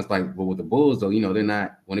when it comes but with the Bulls, though, they're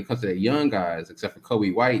not, when it comes to the young guys, except for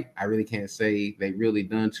Kobe White, I really can't say they really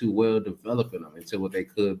done too well developing them into what they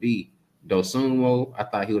could be. Dosunmu, I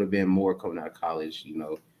thought he would have been more coming out of college,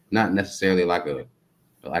 not necessarily like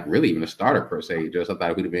really even a starter per se. Just I thought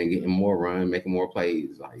he would have been getting more run, making more plays,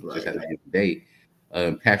 just at the end of the day.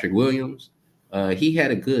 Patrick Williams, He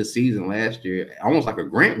had a good season last year, almost like a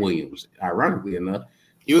Grant Williams, ironically enough.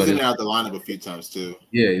 He was in and out the lineup a few times too.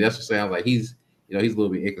 Yeah, that's what sounds like. He's he's a little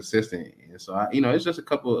bit inconsistent, and so it's just a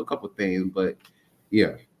couple things, but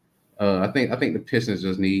yeah, I think the Pistons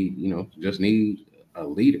just need a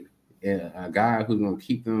leader, and a guy who's gonna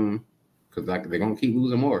keep them because like they're gonna keep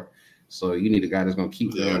losing more. So you need a guy that's gonna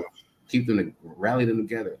keep them to rally them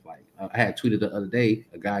together. Like I had tweeted the other day,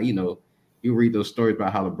 a guy you read those stories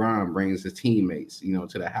about how LeBron brings his teammates to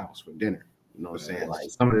the house for dinner. You know what I'm saying? Like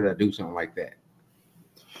somebody that do something like that.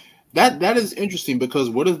 That is interesting because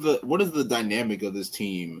what is the dynamic of this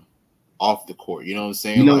team off the court? You know what I'm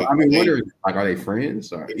saying? Are they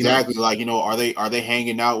friends? Or, exactly. Are they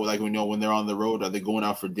hanging out with when they're on the road? Are they going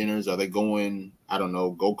out for dinners? Are they going, I don't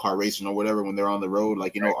know, go-kart racing or whatever when they're on the road?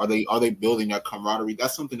 Are they building that camaraderie?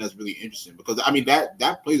 That's something that's really interesting because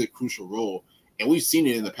that plays a crucial role. And we've seen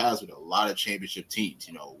it in the past with a lot of championship teams,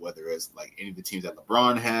 whether it's like any of the teams that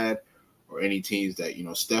LeBron had or any teams that,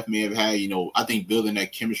 Steph may have had. I think building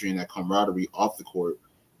that chemistry and that camaraderie off the court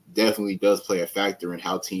definitely does play a factor in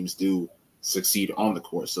how teams do succeed on the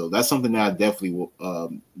court. So that's something that I definitely will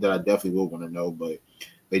want to know. But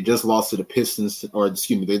they just lost to the Pistons, or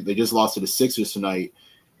excuse me, they just lost to the Sixers tonight.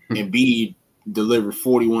 Embiid delivered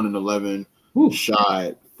 41 and 11,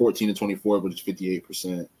 shot 14 and 24, but it's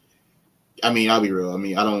 58%. I'll be real. I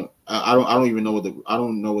don't even know what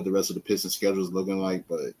the rest of the Pistons schedule is looking like,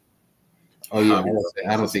 but I don't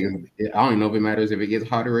even know if it matters if it gets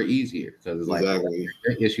harder or easier because it's exactly.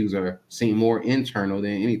 Their issues seem more internal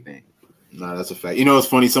than anything. No, that's a fact. It's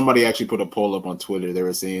funny. Somebody actually put a poll up on Twitter. They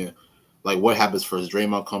were saying, like, what happens first,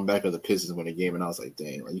 Draymond come back or the Pistons win a game? And I was like,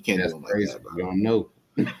 dang, you can't do them like that, bro. You don't know.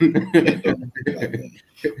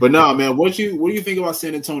 But no, man, what do you think about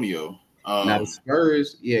San Antonio? Now the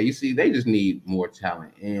Spurs, you see, they just need more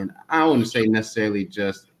talent, and I don't want to say necessarily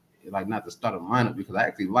just like not to start a lineup because I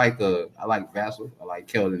actually like Vassell, I like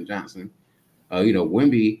Keldon Johnson,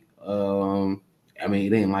 Wemby.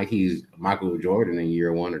 It ain't like he's Michael Jordan in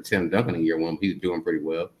year one or Tim Duncan in year one, but he's doing pretty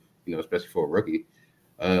well, especially for a rookie.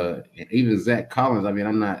 And even Zach Collins.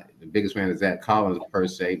 I'm not the biggest fan of Zach Collins per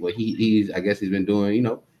se, but he's been doing.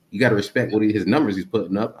 You got to respect his numbers he's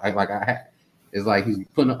putting up. It's like he's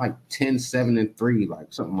putting up like 10, 7, and 3,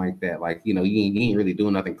 like something like that. Like, he ain't really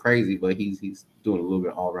doing nothing crazy, but he's doing a little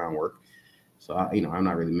bit all around work. So I'm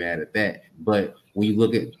not really mad at that. But when you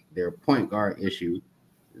look at their point guard issue,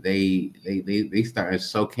 they started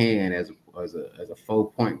Sokan as a full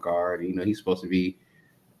point guard. He's supposed to be.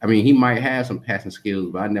 He might have some passing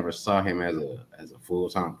skills, but I never saw him as a full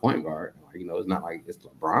time point guard. It's not like it's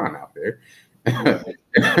LeBron out there.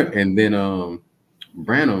 And then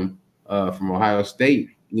Branham. From Ohio State,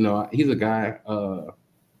 he's a guy.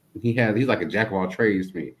 He's like a jack of all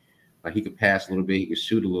trades to me. Like he could pass a little bit, he could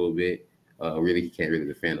shoot a little bit. Really, he can't really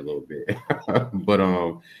defend a little bit. But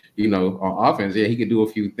on offense, he could do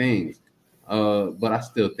a few things. But I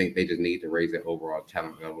still think they just need to raise their overall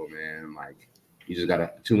talent level, man. Like you just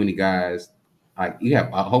got too many guys. Like you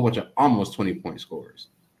have a whole bunch of almost 20-point scorers.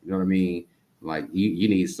 You know what I mean? Like you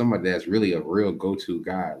need somebody that's really a real go-to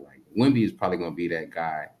guy. Like Wemby is probably going to be that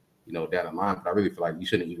guy. Down the line, but I really feel like you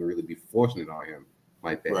shouldn't even really be forcing it on him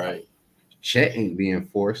like that. Right. Chet ain't being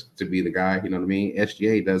forced to be the guy. You know what I mean?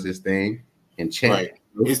 SGA does his thing, and Chet. Right.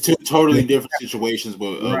 It's two totally different situations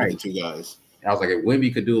with the two guys. I was like, if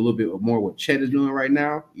Wemby could do a little bit more what Chet is doing right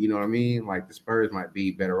now, you know what I mean? Like the Spurs might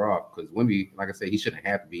be better off because Wemby, like I said, he shouldn't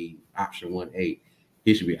have to be option 1A.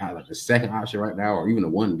 He should be like the second option right now, or even a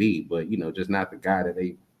 1B. But just not the guy that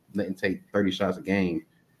they let him take 30 shots a game.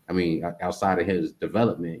 Outside of his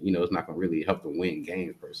development, it's not going to really help them win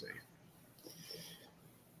games per se.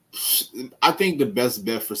 I think the best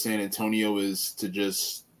bet for San Antonio is to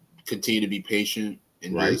just continue to be patient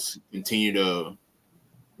and just continue to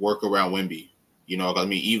work around Wemby. I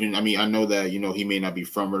know that, he may not be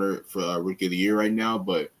front-runner for Rookie of the Year right now,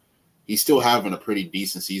 but he's still having a pretty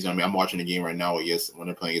decent season. I'm watching the game right now, when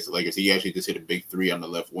they're playing against the Lakers. He actually just hit a big 3 on the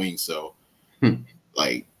left wing. So,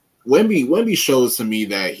 Wemby shows to me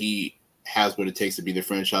that he has what it takes to be the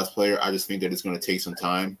franchise player. I just think that it's going to take some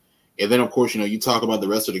time. And then, of course, you talk about the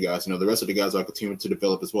rest of the guys. The rest of the guys are continuing to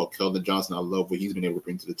develop as well. Keldon Johnson, I love what he's been able to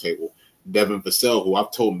bring to the table. Devin Vassell, who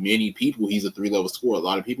I've told many people he's a 3-level scorer. A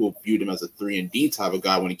lot of people viewed him as a 3-and-D type of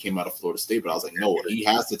guy when he came out of Florida State. But I was like, no, he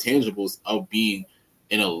has the tangibles of being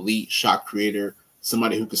an elite shot creator,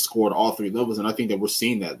 somebody who can score at all 3 levels. And I think that we're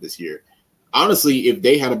seeing that this year. Honestly, if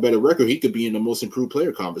they had a better record, he could be in the most improved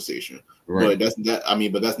player conversation. Right. But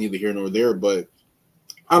that's neither here nor there. But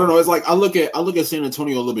I don't know. It's like I look at San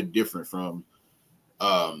Antonio a little bit different from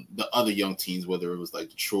the other young teams, whether it was like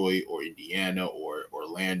Detroit or Indiana or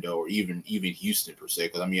Orlando or even Houston per se.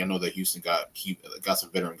 Because I mean, I know that Houston got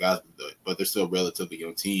some veteran guys, but they're still a relatively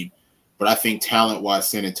young team. But I think talent-wise,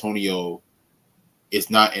 San Antonio is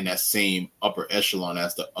not in that same upper echelon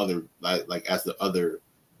as the other as the other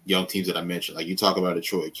young teams that I mentioned. Like you talk about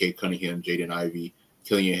Detroit, Cade Cunningham, Jaden Ivey,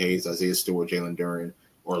 Killian Hayes, Isaiah Stewart, Jalen Duren.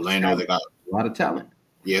 Orlando, they got a lot of talent.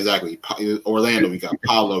 Yeah, exactly. Orlando, you got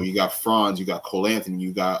Paolo, you got Franz, you got Cole Anthony,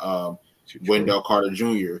 you got Wendell Carter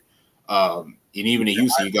Jr. And even in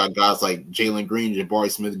Houston, you got guys like Jalen Green,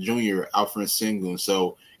 Jabari Smith Jr., Alfred Sengun.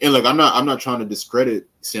 So, and look, I'm not trying to discredit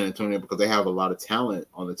San Antonio because they have a lot of talent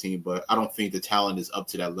on the team, but I don't think the talent is up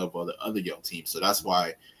to that level of the other young teams. So that's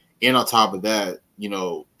why, and on top of that,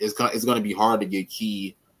 it's going to be hard to get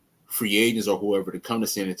key free agents or whoever to come to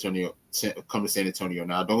San Antonio.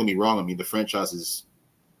 Now, don't get me wrong. I mean, the franchise is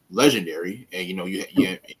legendary, and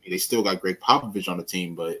they still got Greg Popovich on the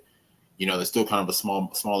team, but they're still kind of a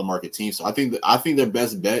smaller market team. So I think their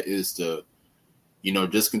best bet is to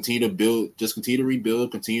just continue to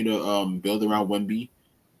rebuild, continue to build around Wemby.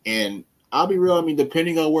 And I'll be real, I mean,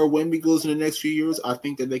 depending on where Wemby goes in the next few years, I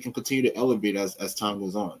think that they can continue to elevate as time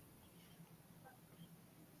goes on.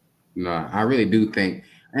 No, I really do think,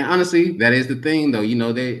 and honestly, that is the thing though.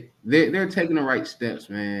 They're taking the right steps,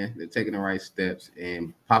 man. They're taking the right steps,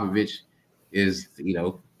 and Popovich is,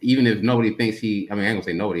 even if nobody thinks I ain't gonna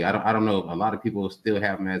say nobody. I don't know. A lot of people still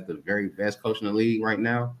have him as the very best coach in the league right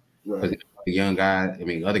now. Because the young guys,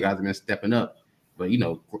 other guys have been stepping up. But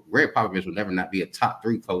Greg Popovich will never not be a top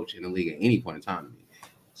 3 coach in the league at any point in time.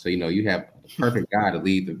 So you have the perfect guy to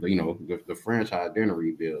lead the franchise during the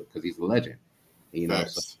rebuild because he's a legend.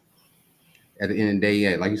 So at the end of the day,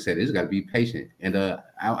 yeah, like you said, it's got to be patient. And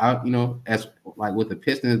as like with the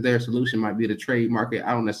Pistons, their solution might be the trade market.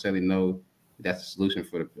 I don't necessarily know that's the solution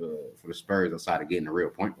for the Spurs outside of getting a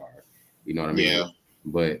real point guard. You know what I mean? Yeah.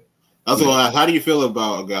 But how do you feel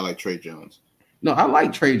about a guy like Trey Jones? No, I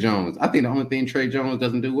like Trey Jones. I think the only thing Trey Jones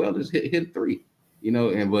doesn't do well is hit a 3.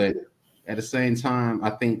 But at the same time,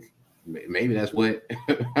 I think maybe that's what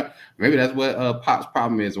Pop's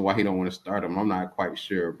problem is, or why he don't want to start him. I'm not quite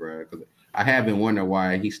sure, bro. Because I have been wondering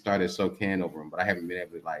why he started so can over him, but I haven't been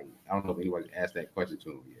able to I don't know if anybody's asked that question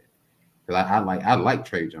to him yet. Because I like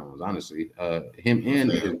Trey Jones, honestly. Him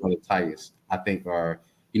and his brother Tyus, I think are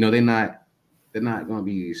they're not going to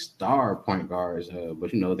be star point guards,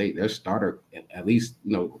 but they're starter, at least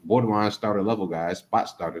borderline starter level guys, spot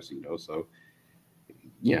starters. So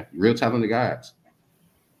yeah, real talented guys.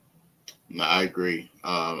 No, I agree.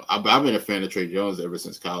 I've been a fan of Trey Jones ever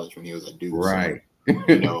since college when he was at Duke. Right.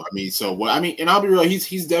 So, and I'll be real.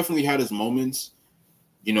 He's definitely had his moments,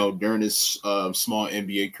 during his small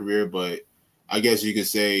NBA career. But I guess you could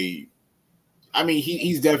say,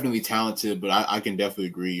 he's definitely talented. But I can definitely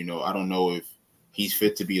agree. I don't know if he's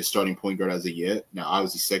fit to be a starting point guard as of yet. Now,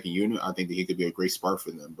 obviously, second unit, I think that he could be a great spark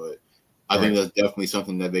for them. But I think that's definitely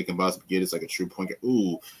something that they can possibly get. It's like a true point guard.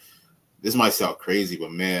 Ooh, this might sound crazy,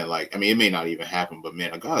 but man, it may not even happen. But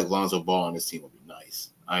man, a guy like Lonzo Ball on this team would be nice.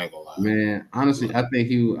 I ain't gonna lie. Man, honestly, I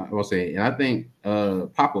think I think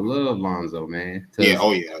Papa love Lonzo, man.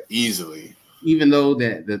 Yeah, easily. Even though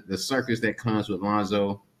that the circus that comes with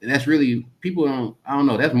Lonzo, and that's really I don't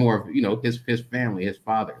know, that's more of his family, his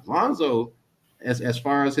father. Lonzo, as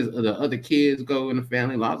far as the other kids go in the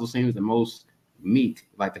family, Lonzo seems the most meek,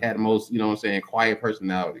 like to have the most, quiet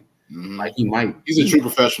personality. Mm-hmm. Like he's a true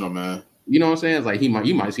professional, man. You know what I'm saying? It's like you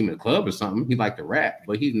might see him in a club or something. He like to rap,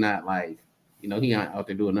 but he's not like, he ain't out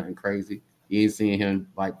there doing nothing crazy. You ain't seeing him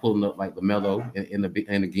like pulling up like LaMelo in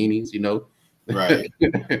the guineas, Right.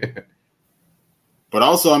 But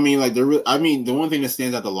also, the one thing that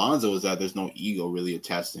stands out to Lonzo is that there's no ego really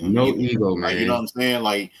attached to him. No ego, man. You know what I'm saying?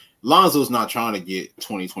 Like, Lonzo's not trying to get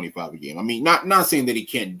 20, 25 a game. Not saying that he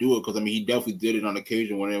can't do it, because he definitely did it on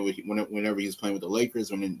occasion whenever he was playing with the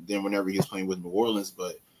Lakers, whenever he was playing with New Orleans.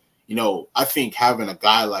 But I think having a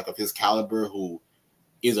guy of his caliber who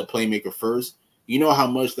is a playmaker first, how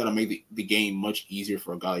much that'll make the game much easier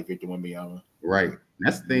for a guy like Victor Wembanyama. Right.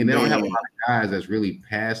 That's the thing. They don't have a lot of guys that's really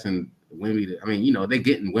passing Wemby. They're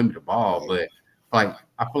getting Wemby the ball, but I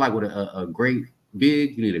feel like with a great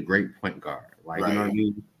big, you need a great point guard. You know what I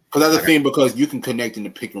mean? Because that's the thing, because you can connect in the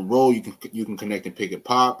pick and roll, you can connect and pick and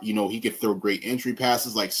pop. He can throw great entry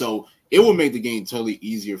passes. So it will make the game totally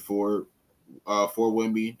easier for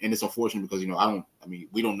Wemby. And it's unfortunate because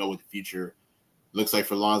we don't know what the future looks like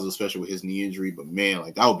for Lonzo, especially with his knee injury. But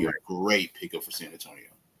man, that would be a great pickup for San Antonio.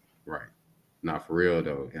 Right. Not for real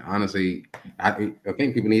though. And honestly, I think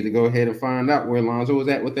people need to go ahead and find out where Lonzo was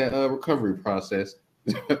at with that recovery process.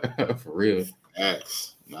 For real.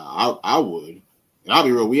 X. Nah, I would. And I'll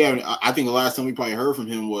be real, we haven't. I think the last time we probably heard from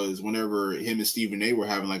him was whenever him and Stephen A. were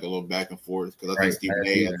having like a little back and forth because I think Stephen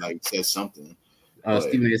A. had like said something.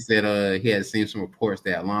 Stephen A. said he had seen some reports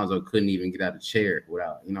that Alonzo couldn't even get out of the chair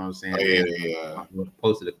without, you know what I'm saying? Yeah.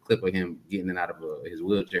 Posted a clip of him getting it out of his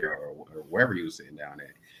wheelchair or wherever he was sitting down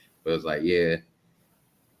at. But it's like, yeah.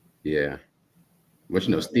 But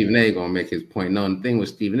Stephen A. gonna make his point. No, the thing with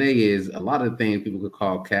Stephen A. is a lot of the things people could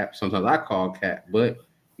call cap. Sometimes I call cap, but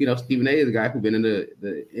Stephen A. is a guy who's been in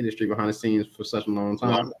the industry behind the scenes for such a long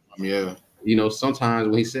time. Yeah. Sometimes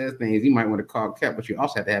when he says things, you might want to call cap, but you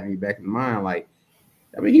also have to have in your back in mind, like,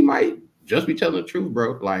 I mean, he might just be telling the truth,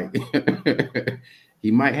 bro. Like, he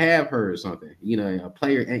might have heard something. A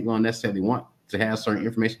player ain't gonna necessarily want to have certain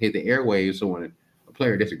information hit the airwaves. So when a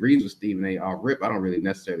player disagrees with Stephen A. off rip, I don't really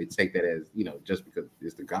necessarily take that as just because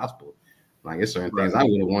it's the gospel. Like, it's certain things I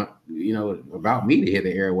would want about me to hit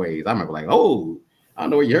the airwaves. I might be like, oh, I don't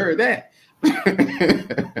know where you heard that. That's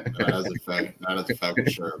a fact. That's a fact for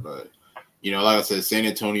sure. But like I said, San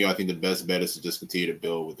Antonio, I think the best bet is to just continue to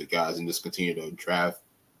build with the guys and just continue to draft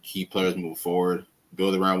key players, move forward,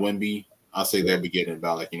 build around Wemby. I'll say they'll be getting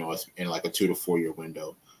about like in like a 2 to 4 year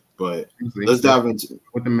window. But let's dive into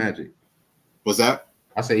with the Magic. What's that?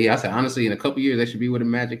 I said honestly, in a couple years they should be where the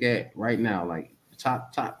Magic at right now, like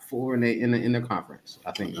top 4 in the conference.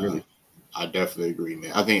 I think really. I definitely agree,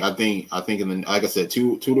 man. I think in the, like I said,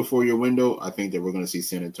 2 to 4 year window, I think that we're going to see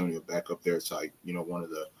San Antonio back up there. It's like one of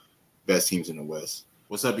the best teams in the West.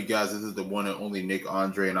 What's up, you guys? This is the one and only Nick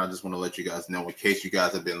Andre, and I just want to let you guys know, in case you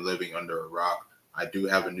guys have been living under a rock, I do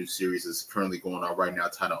have a new series that's currently going on right now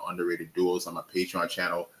titled Underrated Duels on my Patreon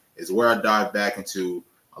channel. Is where I dive back into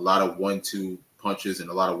a lot of 1-2 punches and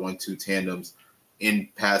a lot of 1-2 tandems in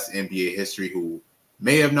past NBA history who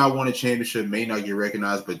may have not won a championship, may not get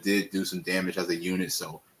recognized, but did do some damage as a unit.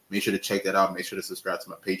 So make sure to check that out. Make sure to subscribe to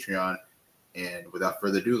my Patreon. And without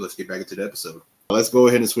further ado, let's get back into the episode. Let's go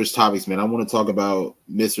ahead and switch topics, man. I want to talk about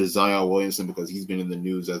Mr. Zion Williamson because he's been in the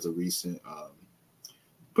news as of recent.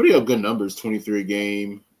 Pretty up good numbers, 23 a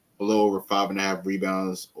game, a little over 5.5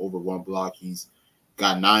 rebounds, over 1 block. He's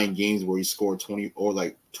got 9 games where he scored 20 or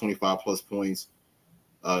like 25 plus points,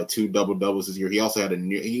 2 double doubles this year. He also had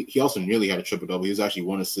he also nearly had a triple double. He was actually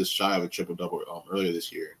 1 assist shy of a triple double earlier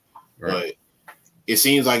this year. Right. But it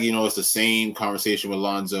seems like it's the same conversation with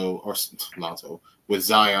Lonzo with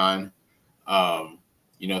Zion.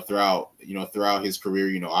 Throughout his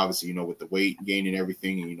career, obviously, with the weight gain and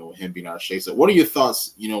everything, and him being out of shape. So what are your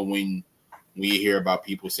thoughts, when you hear about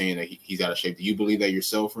people saying that he's out of shape? Do you believe that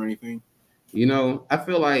yourself or anything? I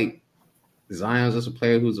feel like Zion's just a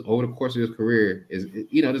player who's over the course of his career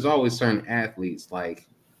there's always certain athletes, like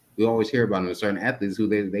we always hear about them, certain athletes who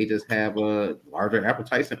they just have larger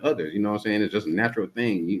appetites than others. You know what I'm saying? It's just a natural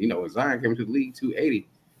thing. When Zion came to the league 280,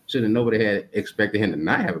 nobody had expected him to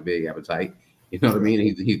not have a big appetite. You know what I mean?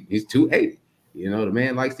 He's 280. The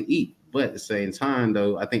man likes to eat. But at the same time,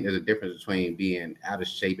 though, I think there's a difference between being out of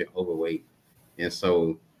shape and overweight. And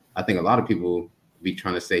so I think a lot of people be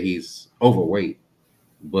trying to say he's overweight,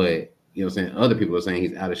 but other people are saying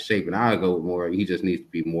he's out of shape, and I go more, he just needs to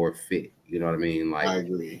be more fit. You know what I mean? Like, I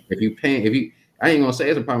agree. I ain't gonna say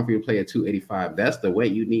it's a problem for you to play at 285. That's the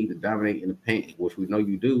weight you need to dominate in the paint, which we know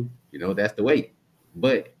you do. That's the weight.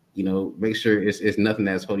 But make sure it's nothing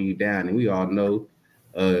that's holding you down. And we all know,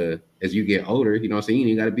 as you get older, you got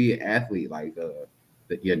to be an athlete. Like,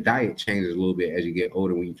 your diet changes a little bit as you get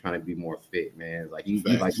older when you're trying to be more fit, man. Like you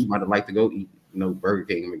might have liked to go eat, Burger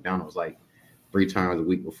King and McDonald's like 3 times a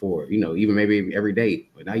week before, even maybe every day.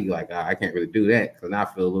 But now you're like, I can't really do that because now I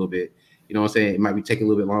feel a little bit, it might be taking a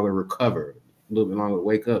little bit longer to recover, a little bit longer to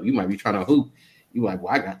wake up. You might be trying to hoop. You like,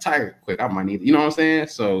 well, I got tired quick. I might need, you know what I'm saying?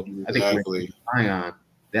 So exactly. I think Zion,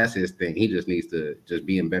 that's his thing. He just needs to just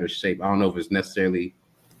be in better shape. I don't know if it's necessarily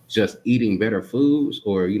just eating better foods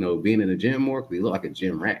or, being in the gym more, because he look like a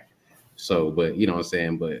gym rat. So, but you know what I'm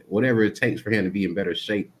saying? But whatever it takes for him to be in better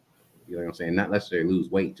shape, you know what I'm saying? Not necessarily lose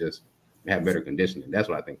weight, just have better conditioning. That's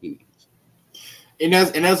what I think he needs. And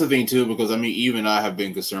that's the thing too, because even I have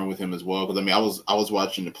been concerned with him as well. Because I was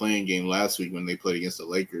watching the playing game last week when they played against the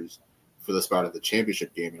Lakers for the start of the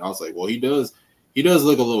championship game, and I was like, well, he does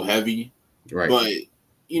look a little heavy, right? But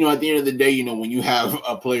at the end of the day, when you have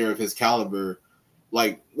a player of his caliber,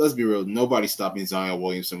 like, let's be real, nobody's stopping Zion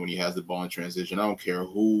Williamson when he has the ball in transition. I don't care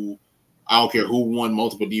who won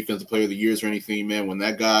multiple defensive player of the years or anything, man. When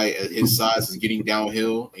that guy at his size is getting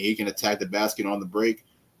downhill and he can attack the basket on the break,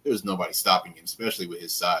 there's nobody stopping him, especially with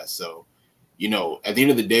his size. So, at the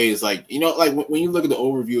end of the day, it's like, like when you look at the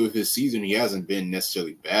overview of his season, he hasn't been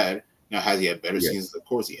necessarily bad. Now, has he had better seasons? Of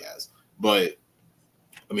course he has. But,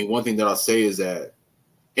 one thing that I'll say is that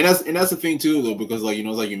And that's the thing too, though, because like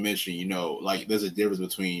like you mentioned, like there's a difference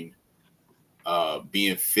between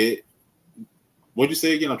being fit. What'd you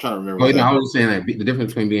say again? I'm trying to remember. Oh, no, I was saying that the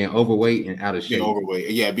difference between being overweight and out of shape. Being overweight,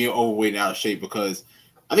 yeah, being overweight and out of shape. Because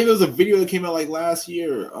I think there was a video that came out like last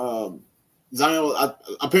year. Zion,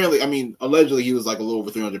 apparently, I mean, allegedly, he was like a little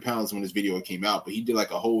over 300 pounds when this video came out, but he did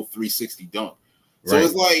like a whole 360 dunk. So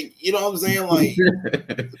it's like, what I'm saying? Like,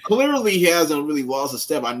 clearly he hasn't really lost a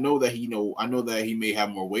step. I know that he may have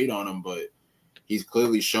more weight on him, but he's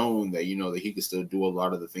clearly shown that that he could still do a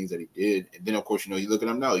lot of the things that he did. And then of course, you look at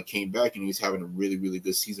him now. He came back and he's having a really, really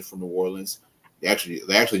good season for New Orleans. They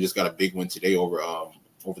actually just got a big win today over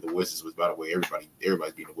the Wizards. Which, by the way, everybody's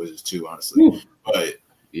beating the Wizards too, honestly. Ooh. But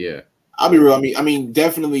yeah, I'll be real. I mean,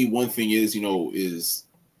 definitely one thing is is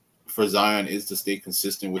for Zion is to stay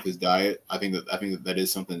consistent with his diet. I think that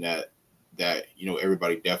is something that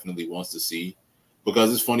everybody definitely wants to see.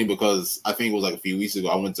 Because it's funny because I think it was like a few weeks ago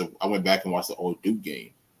I went back and watched the old Duke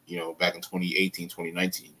game, back in 2018,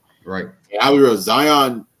 2019. Right. And I'll be real,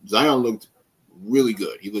 Zion looked really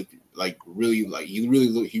good. He looked he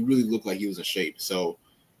really looked like he was in shape. So,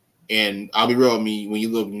 and I'll be real, I mean, when you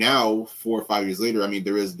look now 4 or 5 years later, I mean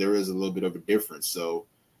there is a little bit of a difference. So,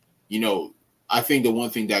 I think the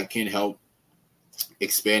one thing that can help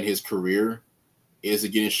expand his career is to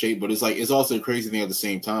get in shape, but it's also a crazy thing at the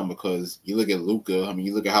same time because you look at Luka. I mean,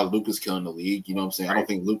 you look at how Luka's killing the league. You know what I'm saying? I don't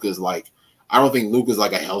think Luka's like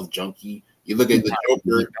a health junkie. You look at the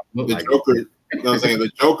Joker. You know what I'm saying?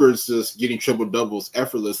 The Joker's just getting triple doubles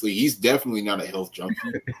effortlessly. He's definitely not a health junkie,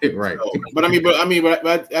 right? So, but at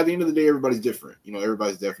the end of the day, everybody's different.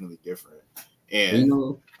 Everybody's definitely different. And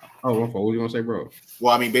what were you gonna say, bro?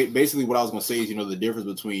 Well, I mean, basically, what I was gonna say is, the difference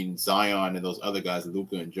between Zion and those other guys,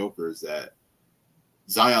 Luka and Joker, is that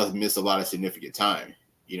Zion's missed a lot of significant time.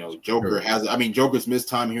 Joker's missed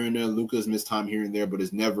time here and there. Luka's missed time here and there, but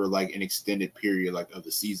it's never like an extended period like of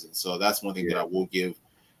the season. So that's one thing that I will give.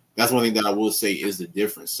 That's one thing that I will say is the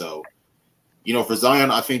difference. So, for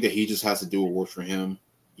Zion, I think that he just has to do what works for him.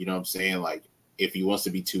 You know what I'm saying? Like, if he wants to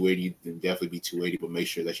be 280, then definitely be 280, but make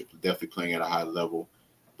sure that you're definitely playing at a high level.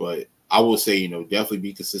 But I will say, definitely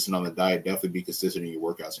be consistent on the diet. Definitely be consistent in your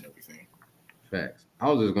workouts and everything. Facts. I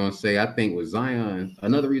was just gonna say, I think with Zion,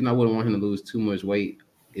 another reason I wouldn't want him to lose too much weight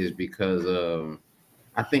is because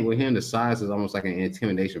I think with him the size is almost like an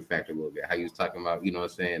intimidation factor a little bit. How you was talking about, what I'm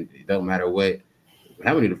saying? It don't matter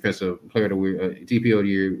how many defensive player of the year, TPO of the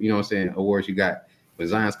year, awards you got. When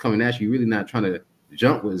Zion's coming at you, you're really not trying to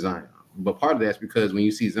jump with Zion. But part of that's because when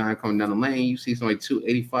you see Zion coming down the lane, you see somebody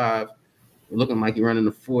 285 looking like you're running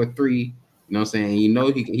the 4.3. You know what I'm saying?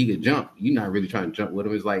 He could jump. You're not really trying to jump with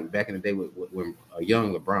him. It's like back in the day with a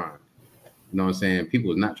young LeBron. You know what I'm saying? People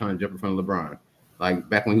was not trying to jump in front of LeBron. Like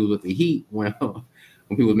back when he was with the Heat, when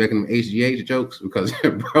people was making them HGH jokes because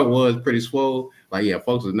bro was pretty swole. Like, yeah,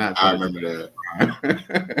 folks was not trying to remember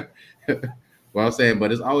that. Well, I'm saying,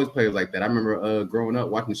 but it's always players like that. I remember growing up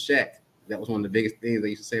watching Shaq. That was one of the biggest things they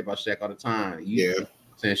used to say about Shaq all the time.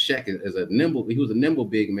 Saying Shaq is he was a nimble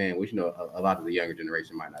big man, which a lot of the younger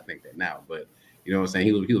generation might not think that now, but you know what I'm saying,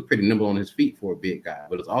 he was pretty nimble on his feet for a big guy.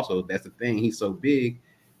 But it's also that's the thing, he's so big,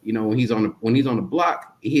 when he's on the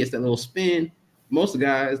block, he hits that little spin. Most of the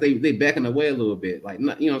guys they backing away a little bit, like, you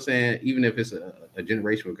know what I'm saying, even if it's a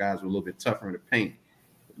generation where guys were a little bit tougher in the paint,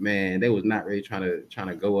 man, they was not really trying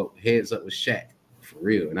to go up heads up with Shaq for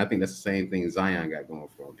real. And I think that's the same thing Zion got going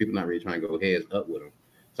for him. People not really trying to go heads up with him.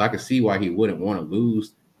 So I can see why he wouldn't want to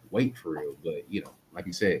lose weight for real. But, like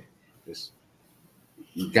you said, just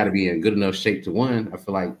you got to be in good enough shape to win. I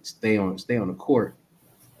feel like stay on the court.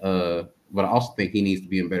 But I also think he needs to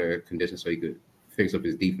be in better condition so he could fix up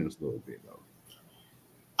his defense a little bit, though.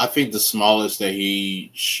 I think the smallest that he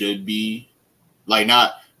should be, like,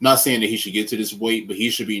 not saying that he should get to this weight, but he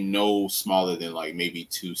should be no smaller than like maybe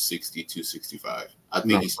 260, 265. I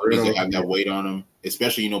think he's going to have that weight on him,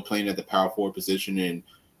 especially, playing at the power forward position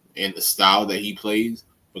and the style that he plays.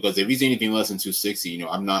 Because if he's anything less than 260,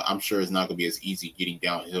 I'm sure it's not going to be as easy getting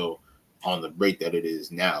downhill on the rate that it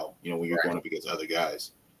is now, when you're going up against other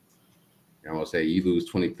guys. I'm going to say you lose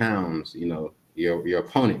 20 pounds, your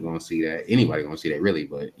opponent going to see that. Anybody going to see that, really,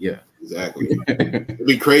 but yeah. Exactly. It'd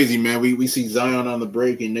be crazy, man. We see Zion on the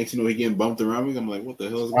break, and next he getting bumped around. I'm like, what the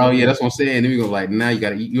hell is going on? Yeah, that's what I'm saying. Then we go like, now you got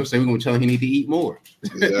to eat. You're saying we're going to tell him he need to eat more.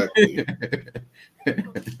 Exactly.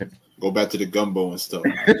 Go back to the gumbo and stuff.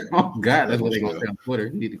 Oh God, that's what they're gonna say on Twitter.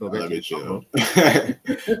 You need to go back to the gumbo.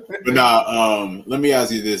 But now, let me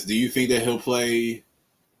ask you this: do you think that he'll play?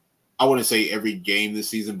 I wouldn't say every game this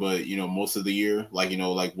season, but most of the year. Like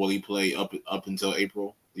will he play up until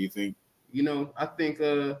April? Do you think? I think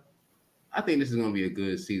this is gonna be a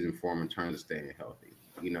good season for him in terms of staying healthy.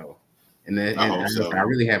 you know. And then I hope so. I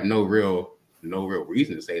really have no real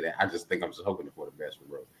reason to say that. I just think I'm just hoping for the best for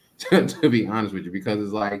bro. To be honest with you, because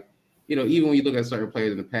it's like, you know, even when you look at certain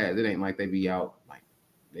players in the past, it ain't like they be out like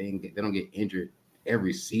they don't get injured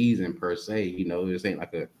every season per se. You know, this ain't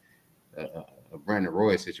like a Brandon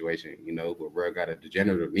Roy situation, you know, where bro got a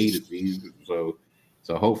degenerative knee disease. So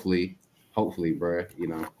hopefully, bro, you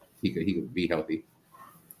know, he could be healthy.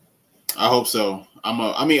 I hope so.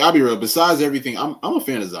 I mean, I'll be real. Besides everything, I'm a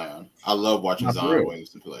fan of Zion. I love watching Zion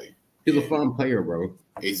Williamson play. He's a fun player, bro.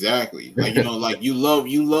 Exactly. Like, you know, like you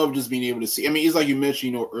love just being able to see. I mean, it's like you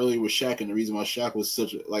mentioned, you know, earlier with Shaq, and the reason why Shaq was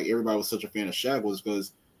everybody was such a fan of Shaq was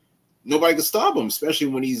because nobody could stop him, especially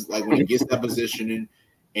when when he gets that position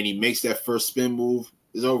and he makes that first spin move,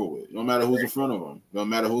 it's over with. No matter who's in front of him, no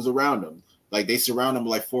matter who's around him. Like they surround him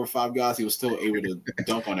with like 4 or 5 guys, he was still able to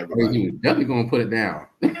dunk on everybody. He was definitely gonna put it down.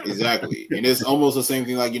 Exactly, and it's almost the same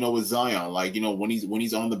thing, like, you know, with Zion. Like, you know, when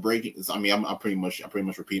he's on the break, I mean, I'm pretty much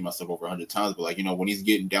repeating myself over 100 times, but like, you know, when he's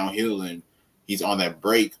getting downhill and he's on that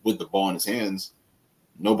break with the ball in his hands,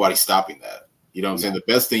 nobody's stopping that. You know what I'm saying?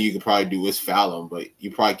 The best thing you could probably do is foul him, but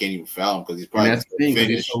you probably can't even foul him because he's probably that's the thing.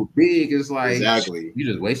 He's so big, it's like exactly you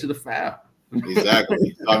just wasted a foul.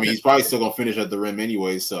 Exactly. I mean, he's probably still gonna finish at the rim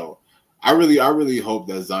anyway. So I really hope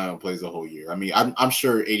that Zion plays the whole year. I mean, I'm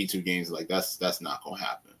sure 82 games, like that's not gonna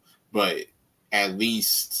happen, but at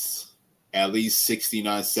least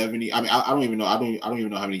 69, 70. I mean, I don't even know. I don't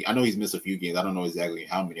even know how many. I know he's missed a few games. I don't know exactly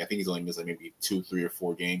how many. I think he's only missed like maybe 2, 3, or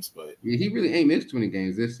 4 games. But yeah, he really ain't missed 20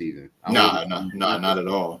 games this season. Not at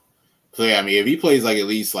all. So yeah, I mean, if he plays like at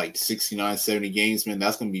least like 69, 70 games, man,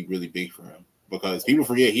 that's gonna be really big for him. Because people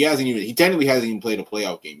forget he technically hasn't even played a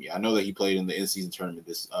playoff game yet. I know that he played in the in-season tournament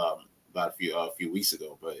this about a few weeks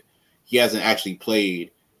ago, but he hasn't actually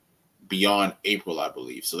played beyond April, I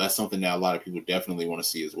believe. So that's something that a lot of people definitely want to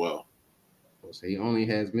see as well. So he only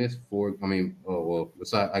has missed 4. I mean,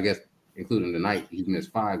 besides, I guess including tonight, he's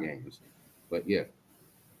missed 5 games. But yeah,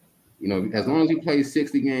 you know, as long as he plays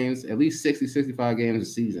 60 games, at least 60, 65 games a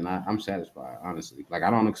season, I'm satisfied, honestly. Like, I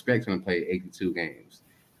don't expect him to play 82 games.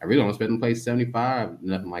 I really don't expect him to play 75,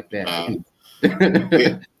 nothing like that. I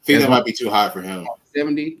think that might be too high for him.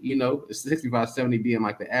 70, you know, 65, 70 being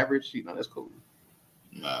like the average, you know, that's cool.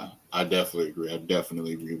 Nah, I definitely agree.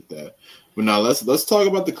 With that. But now let's talk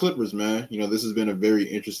about the Clippers, man. You know, this has been a very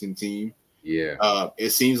interesting team. Yeah. It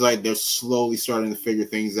seems like they're slowly starting to figure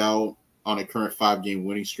things out on a current 5-game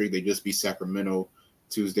winning streak. They just beat Sacramento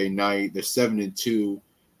Tuesday night. They're 7-2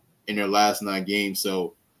 in their last 9 games.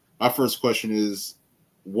 So my first question is,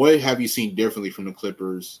 what have you seen differently from the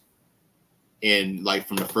Clippers in, like,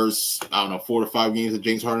 from the first, 4 to 5 games that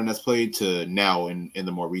James Harden has played to now in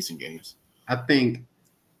the more recent games? I think,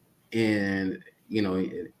 I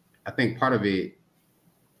think part of it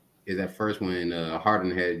is at first when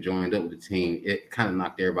Harden had joined up with the team, it kind of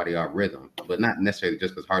knocked everybody off rhythm, but not necessarily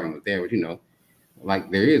just because Harden was there. But, you know,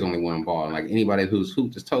 like, there is only one ball. Like, anybody who's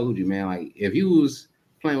hooped just told you, man, like, if you was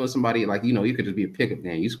playing with somebody, like, you know, you could just be a pickup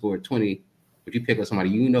game. You scored 20, but you pick up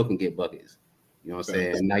somebody you know can get buckets. You know what I'm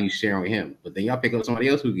saying? And now you sharing with him. But then y'all pick up somebody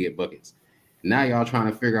else who can get buckets. Now y'all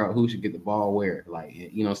trying to figure out who should get the ball where. Like,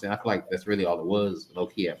 you know what I'm saying? I feel like that's really all it was,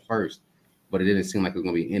 low-key at first. But it didn't seem like it was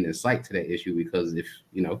going to be an end in sight to that issue because if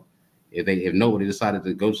nobody decided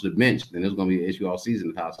to go to the bench, then there's going to be an issue all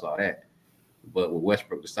season how I saw that. But with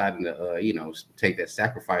Westbrook deciding to, take that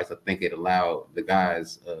sacrifice, I think it allowed the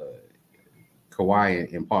guys,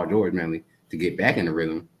 Kawhi and Paul George mainly, to get back in the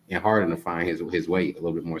rhythm and Harden to find his way a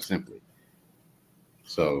little bit more simply.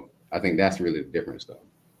 So I think that's really the difference, though.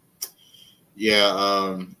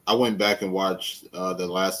 Yeah, I went back and watched the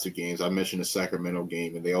last 2 games. I mentioned the Sacramento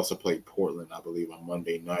game, and they also played Portland, I believe, on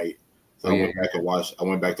Monday night. So I went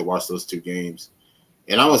back to watch those 2 games,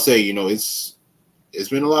 and I would say, you know, it's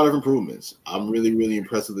been a lot of improvements. I'm really, really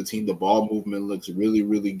impressed with the team. The ball movement looks really,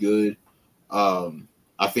 really good.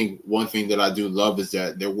 I think one thing that I do love is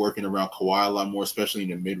that they're working around Kawhi a lot more, especially in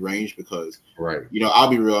the mid-range, because, you know, I'll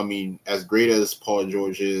be real. I mean, as great as Paul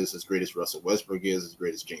George is, as great as Russell Westbrook is, as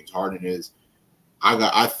great as James Harden is,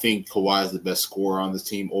 I think Kawhi is the best scorer on this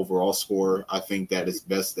team, overall scorer. I think that it's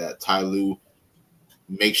best that Ty Lue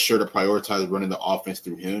makes sure to prioritize running the offense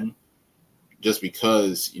through him, just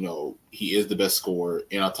because, you know, he is the best scorer.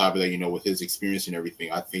 And on top of that, you know, with his experience and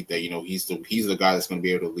everything, I think that, you know, he's the guy that's going to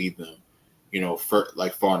be able to lead them, you know, far in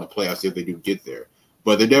the playoffs if they do get there.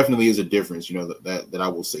 But there definitely is a difference, you know, that I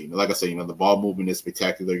will say. You know, like I said, you know, the ball movement is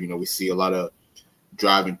spectacular. You know, we see a lot of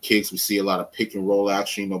driving kicks. We see a lot of pick and roll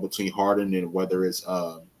action, you know, between Harden and whether it's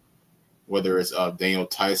Daniel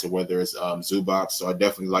Tice or whether it's Zubac. So I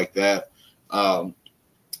definitely like that.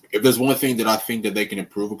 If there's one thing that I think that they can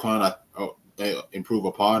improve upon, improve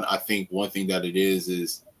upon. I think one thing that it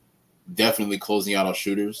is definitely closing out on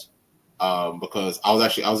shooters. Because I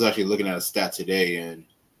was actually looking at a stat today, and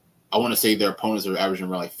I want to say their opponents are averaging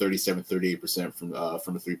around like 37-38%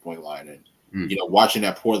 from the 3-point line. And watching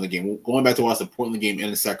that Portland game, going back to watch the Portland game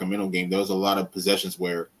and the Sacramento game, there was a lot of possessions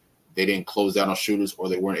where they didn't close down on shooters or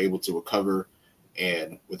they weren't able to recover.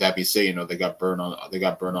 And with that being said, they got burned on the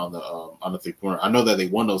 3-pointer. I know that they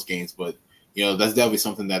won those games, but that's definitely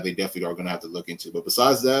something that they definitely are going to have to look into. But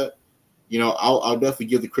besides that, I'll definitely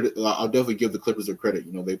give the credit. I'll definitely give the Clippers their credit.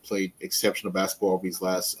 They played exceptional basketball over these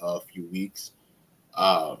last few weeks.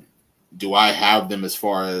 Do I have them as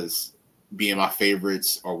far as being my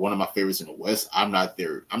favorites or one of my favorites in the West? I'm not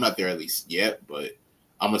there. I'm not there at least yet, but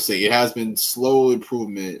I'm gonna say it has been slow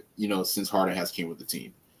improvement. Since Harden has came with the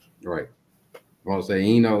team. Right. I'll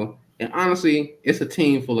say and honestly, it's a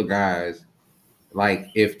team full of guys. Like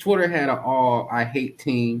if Twitter had an all I hate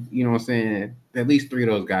team, you know what I'm saying? At least 3 of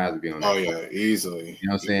those guys would be on that. Oh yeah, easily. You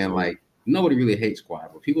know what I'm saying? Like nobody really hates Kawhi,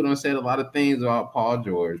 but people don't say a lot of things about Paul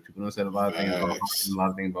George. People don't say a lot of things about Harden, a lot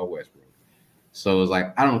of things about Westbrook. So it's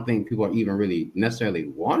like I don't think people are even really necessarily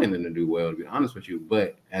wanting them to do well, to be honest with you.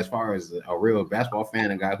 But as far as a real basketball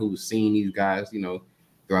fan, a guy who's seen these guys,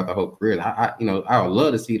 throughout the whole career, I would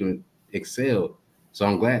love to see them excel. So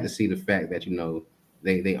I'm glad to see the fact that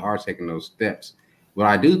they are taking those steps. But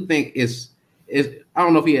I do think it's I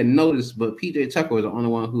don't know if he had noticed, but PJ Tucker was the only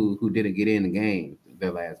one who didn't get in the game,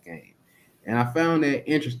 their last game. And I found that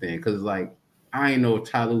interesting because like I didn't know if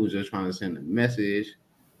Ty Lue was just trying to send a message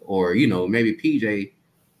or maybe PJ,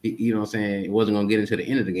 what I'm saying, wasn't gonna get into the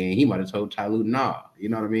end of the game. He might have told Ty Lue, nah, you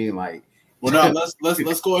know what I mean? Like well now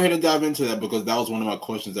let's go ahead and dive into that because that was one of my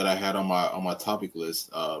questions that I had on my topic list.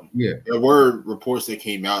 There were reports that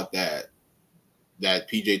came out that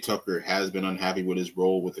PJ Tucker has been unhappy with his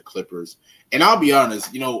role with the Clippers. And I'll be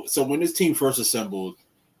honest, so when this team first assembled,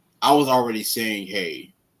 I was already saying,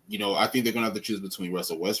 hey, I think they're going to have to choose between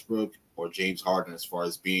Russell Westbrook or James Harden as far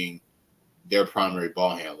as being their primary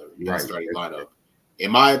ball handler in the starting lineup.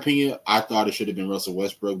 In my opinion, I thought it should have been Russell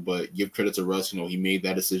Westbrook, but give credit to Russ. He made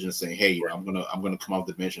that decision saying, hey, I'm gonna come off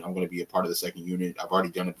the bench and I'm going to be a part of the second unit. I've already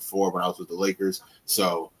done it before when I was with the Lakers.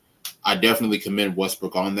 So I definitely commend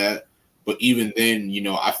Westbrook on that. But even then,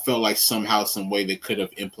 I felt like somehow, some way they could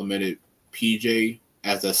have implemented PJ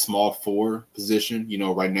as a small 4 position,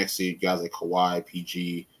 right next to guys like Kawhi,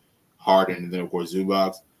 PG, Harden, and then, of course,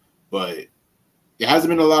 Zubac. But there hasn't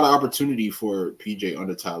been a lot of opportunity for PJ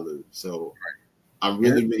under Ty Lue. So I'm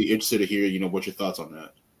really, really interested to hear, what your thoughts on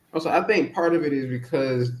that. Also, I think part of it is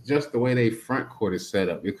because just the way they front court is set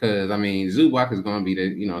up. Because, I mean, Zubac is going to be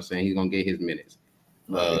he's going to get his minutes.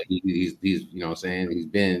 He's what I'm saying, he's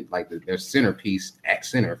been like their centerpiece at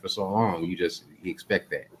center for so long. You expect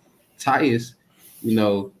that. Tyus,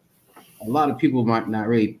 a lot of people might not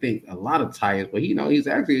really think a lot of Tyus, but he's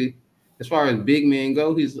actually, as far as big men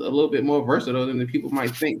go, he's a little bit more versatile than the people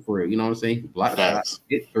might think for it. You know what I'm saying? He can block shots,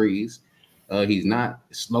 hit threes. He's not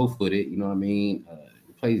slow-footed. You know what I mean?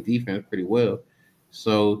 He plays defense pretty well.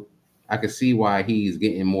 So I can see why he's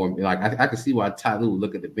getting more. Like I can see why Ty Lue would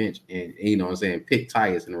look at the bench and pick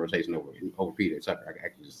Tyus in the rotation over PJ Tucker. I can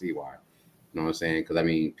actually see why. You know what I'm saying? Because I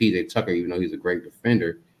mean, PJ Tucker, even though he's a great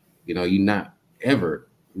defender, you're not ever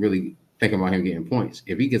really thinking about him getting points.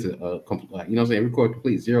 If he gets every quarter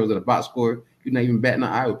complete zeros at a box score, you're not even batting an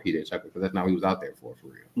eye with PJ Tucker because that's not what he was out there for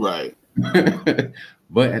real. Right.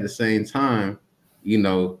 But at the same time,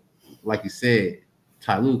 like you said,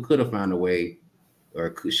 Ty Lue could have found a way. Or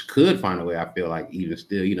could find a way, I feel like, even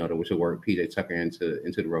still, to work PJ Tucker into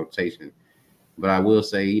the rotation. But I will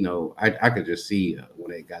say, I could just see when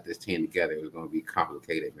they got this team together, it was going to be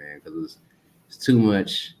complicated, man, because it's too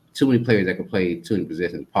many players that can play too many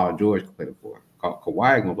positions. Paul George can play the 4.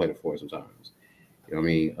 Kawhi can play the 4 sometimes. You know what I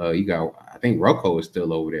mean? I think Rocco is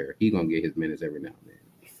still over there. He's going to get his minutes every now and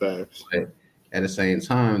then. Facts. But at the same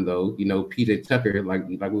time, though, PJ Tucker, like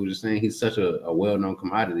we were just saying, he's such a well-known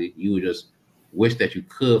commodity. You would just wish that you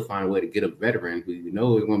could find a way to get a veteran who is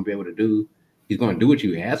going to be able to do. He's going to do what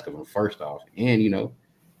you ask of him first off, and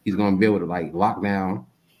he's going to be able to like lock down.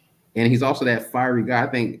 And he's also that fiery guy. I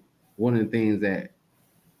think one of the things that,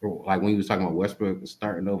 like when he was talking about Westbrook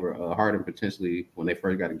starting over Harden potentially when they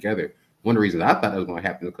first got together, one of the reasons I thought that was going to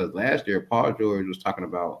happen is because last year Paul George was talking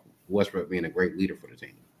about Westbrook being a great leader for the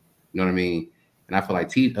team. You know what I mean? And I feel like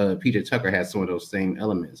PJ Tucker has some of those same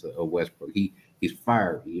elements of Westbrook. He's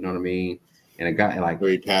fiery. You know what I mean? And a guy like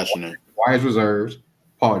very passionate. Kawhi is reserved.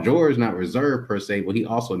 Paul George is not reserved per se, but he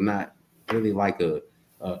also not really like a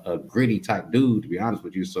gritty type dude, to be honest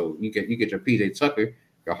with you. So you get your PJ Tucker,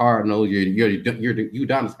 your hard nose, your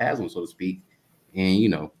Udonis Haslam, so to speak,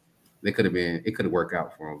 and It could have worked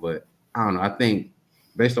out for him. But I don't know. I think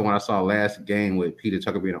based on what I saw last game with Peter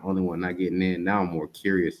Tucker being the only one not getting in, now I'm more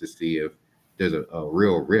curious to see if there's a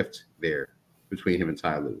real rift there between him and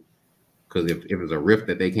Ty Lue. Because if it's a rift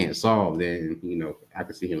that they can't solve, then I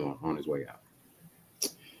could see him on his way out.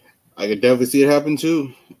 I could definitely see it happen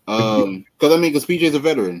too. Because PJ's a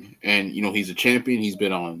veteran, and he's a champion. He's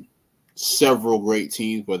been on several great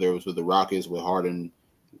teams, whether it was with the Rockets, with Harden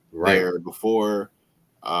there before.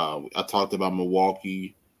 I talked about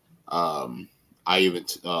Milwaukee. We can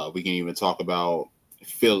even talk about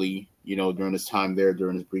Philly. During his time there,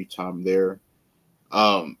 during his brief time there.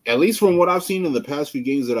 At least from what I've seen in the past few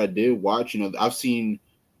games that I did watch, I've seen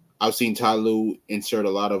Ty Lue insert a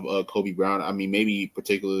lot of Kobe Brown. I mean, maybe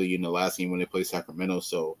particularly in the last game when they played Sacramento.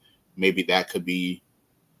 So maybe that could be,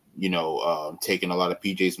 taking a lot of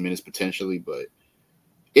PJ's minutes potentially. But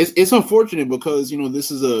it's unfortunate because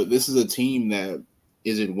this is a team that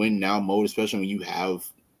is in win now mode, especially when you have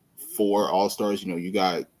 4 All-Stars. You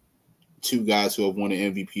got 2 guys who have won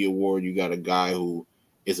an MVP award. You got a guy who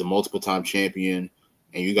is a multiple-time champion,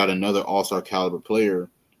 and you got another All-Star caliber player.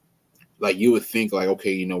 Like, you would think, like,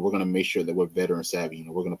 okay, we're going to make sure that we're veteran savvy.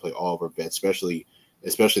 We're going to play all of our vets, especially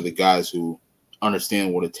the guys who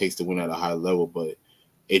understand what it takes to win at a high level. But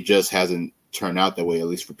it just hasn't turned out that way, at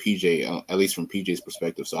least for PJ, at least from PJ's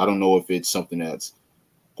perspective. So I don't know if it's something that's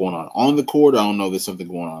going on the court. I don't know if there's something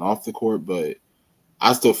going on off the court, but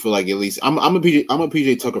I still feel like at least I'm a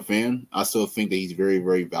PJ Tucker fan. I still think that he's very,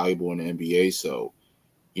 very valuable in the NBA. So,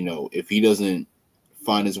 if he doesn't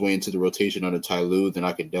find his way into the rotation under Ty Lue, then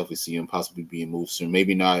I could definitely see him possibly being moved soon.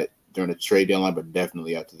 Maybe not during the trade deadline, but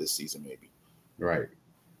definitely after this season, maybe. Right.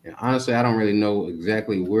 And honestly, I don't really know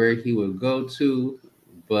exactly where he would go to,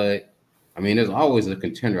 but I mean, there's always a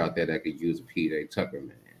contender out there that could use a PJ Tucker,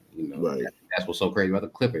 man. Right. That's what's so crazy about the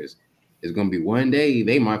Clippers. It's gonna be one day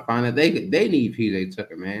they might find that they need PJ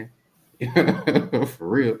Tucker, man. For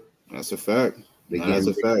real. That's a fact. That's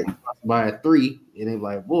a fact. By a 3, and they're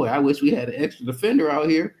like, boy, I wish we had an extra defender out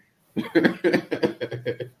here.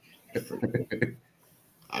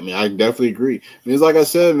 I mean, I definitely agree. It's like I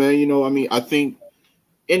said, man, I think,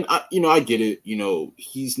 and I get it,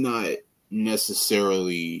 he's not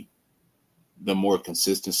necessarily the more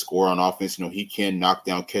consistent scorer on offense. He can knock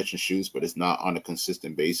down catch and shoots, but it's not on a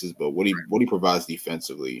consistent basis. But what he provides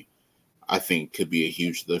defensively, I think could be a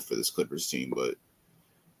huge lift for this Clippers team. But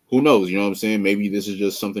who knows? You know what I'm saying? Maybe this is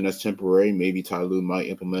just something that's temporary. Maybe Ty Lue might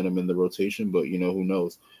implement him in the rotation, but who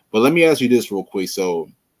knows? But let me ask you this real quick. So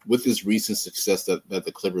with this recent success that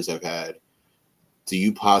the Clippers have had, do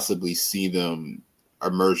you possibly see them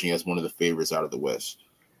emerging as one of the favorites out of the West?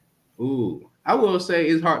 Ooh, I will say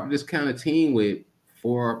it's hard to discount a team with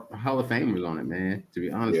 4 Hall of Famers on it, man, to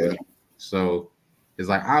be honest with you. So it's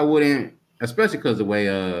like I wouldn't, especially because the way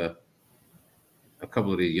a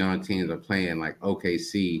couple of these young teams are playing, like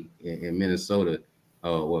OKC in Minnesota.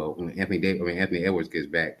 When Anthony Edwards gets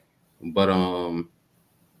back. But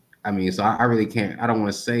I mean, so I really can't. I don't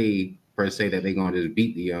want to say per se that they're going to just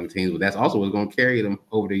beat the young teams, but that's also what's going to carry them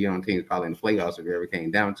over the young teams, probably in the playoffs if it ever came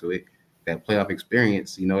down to it. That playoff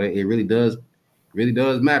experience, it really does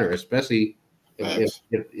matter, especially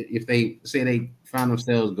if they say they find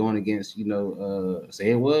themselves going against,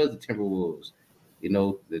 say it was the Timberwolves.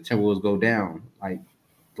 The Timberwolves go down like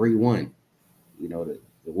 3-1. The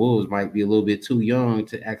Wolves might be a little bit too young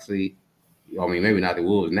to actually. I mean, maybe not the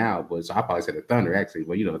Wolves now, but so I probably said the Thunder actually.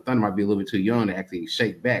 But the Thunder might be a little bit too young to actually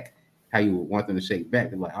shake back how you would want them to shake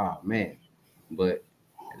back. They're like, oh man. But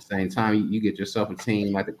at the same time, you get yourself a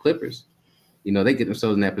team like the Clippers. They get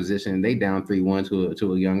themselves in that position. They down 3-1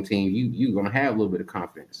 to a young team. You're gonna have a little bit of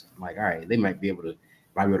confidence. Like, all right, they might be able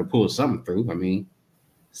to pull something through. I mean,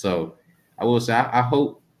 so I will say I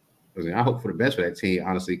hope for the best for that team,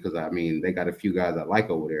 honestly, because I mean they got a few guys I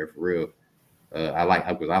like over there for real. I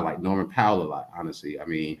like Norman Powell a lot, honestly. I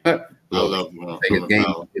mean, I love his game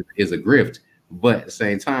is a grift, but at the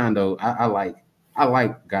same time, though, I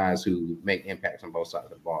like guys who make impacts on both sides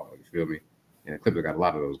of the ball. You feel me? And the Clippers got a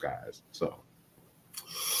lot of those guys. So,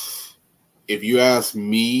 if you ask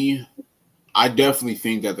me, I definitely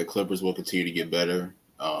think that the Clippers will continue to get better.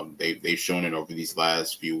 They've shown it over these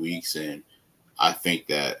last few weeks, and I think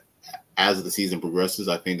that as the season progresses,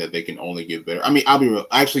 I think that they can only get better. I mean, I'll be real.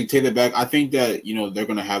 Actually, take that back. I think that, they're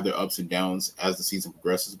going to have their ups and downs as the season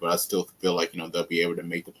progresses, but I still feel like, they'll be able to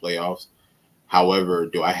make the playoffs. However,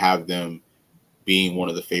 do I have them being one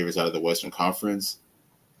of the favorites out of the Western Conference?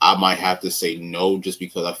 I might have to say no, just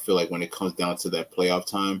because I feel like when it comes down to that playoff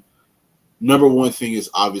time, number one thing is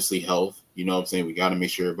obviously health. You know what I'm saying? We got to make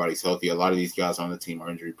sure everybody's healthy. A lot of these guys on the team are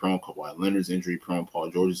injury prone. Kawhi Leonard's injury prone. Paul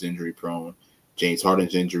George is injury prone. James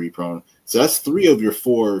Harden's injury prone. So that's 3 of your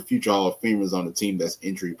 4 future Hall of Famers on the team that's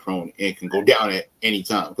injury prone and can go down at any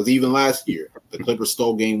time. Because even last year, the Clippers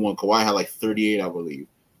stole game 1. Kawhi had like 38, I believe.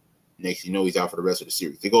 Next, he's out for the rest of the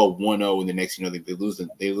series. They go 1-0, and the next, they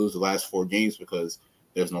lose the last 4 games because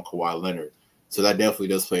there's no Kawhi Leonard. So that definitely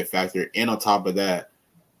does play a factor. And on top of that,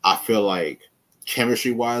 I feel like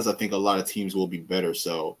chemistry-wise, I think a lot of teams will be better.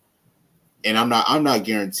 So, and I'm not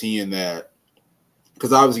guaranteeing that,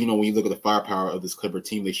 because obviously, when you look at the firepower of this Clipper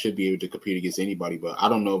team, they should be able to compete against anybody. But I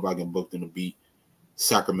don't know if I can book them to beat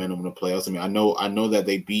Sacramento in the playoffs. I mean, I know that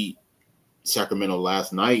they beat Sacramento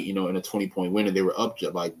last night, in a 20-point win, and they were up to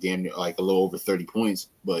like damn near like a little over 30 points.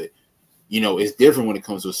 But it's different when it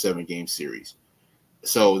comes to a 7-game series.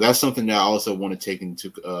 So that's something that I also want to take into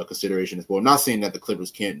consideration as well. I'm not saying that the Clippers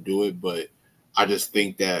can't do it, but I just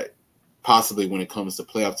think that possibly when it comes to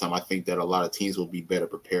playoff time, I think that a lot of teams will be better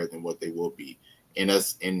prepared than what they will be. And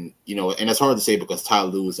that's hard to say because Ty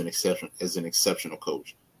Lue is an exceptional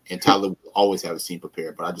coach, and Ty Lue will always have his team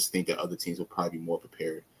prepared. But I just think that other teams will probably be more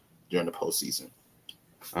prepared during the postseason.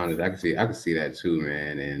 Honestly, I can see that too,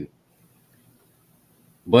 man.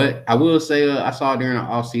 But I will say, I saw during the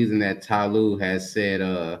offseason that Ty Lue has said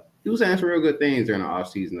he was saying some real good things during the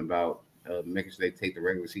offseason about making sure they take the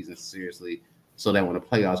regular season seriously, so that when the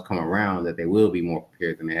playoffs come around, that they will be more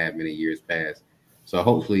prepared than they have many years past. So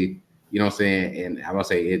hopefully, what I'm saying, and I will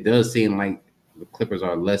say it does seem like the Clippers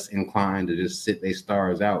are less inclined to just sit their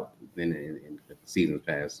stars out than in the seasons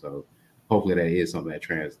past. So hopefully that is something that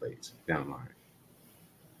translates down the line.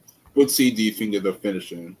 What seed do you think that they're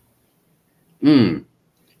finishing?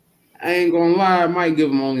 I ain't gonna lie, I might give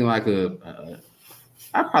them only like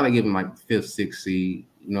I'd probably give them like 5th, 6th seed.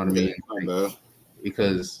 You know what I mean? Like,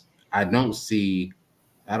 because I don't see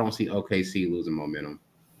OKC losing momentum.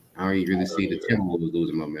 I don't really see the Timberwolves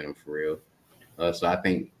losing momentum for real. So I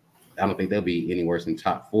don't think they'll be any worse than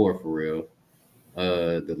top 4 for real.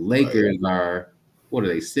 The Lakers are, what are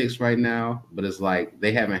they, 6 right now? But it's like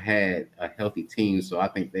they haven't had a healthy team, so I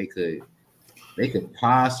think they could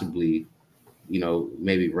possibly,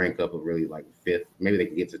 maybe rank up a really like 5th. Maybe they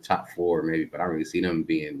can get to top 4, maybe, but I don't really see them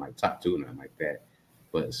being like top 2 or nothing like that.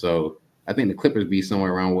 But so I think the Clippers be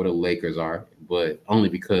somewhere around where the Lakers are, but only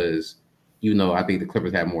because, I think the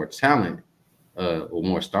Clippers have more talent, or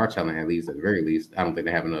more star talent, at least, at the very least. I don't think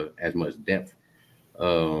they have as much depth.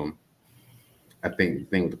 I think the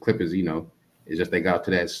thing with the Clippers, is just they got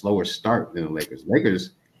to that slower start than the Lakers.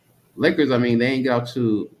 Lakers, I mean, they ain't got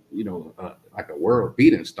to, like a world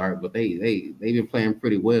beating start, but they've been playing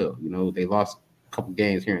pretty well. They lost a couple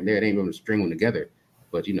games here and there. They ain't able to string them together,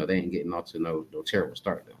 but they ain't getting off to no terrible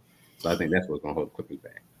start though. So I think that's what's gonna hold the Clippers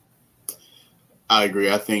back. I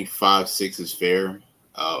agree. I think 5-6 is fair.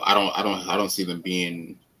 I don't see them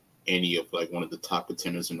being any of like one of the top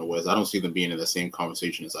contenders in the West. I don't see them being in the same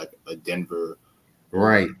conversation as like a Denver,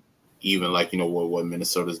 right? Even like what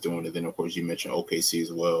Minnesota's doing, and then of course you mentioned OKC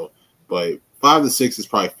as well. But 5-6 is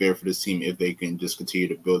probably fair for this team if they can just continue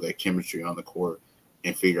to build that chemistry on the court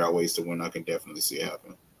and figure out ways to win. I can definitely see it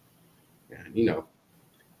happen. Yeah,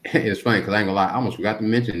 it's funny because I ain't gonna lie, I almost forgot to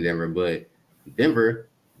mention Denver, but Denver,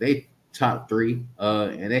 they top 3,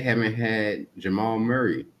 and they haven't had Jamal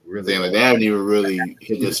Murray really. Damn, they haven't even really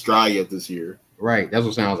hit their stride yet this year. Right, that's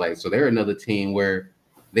what sounds like. So they're another team where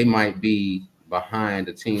they might be behind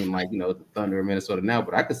a team like the Thunder of Minnesota now,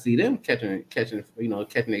 but I could see them catching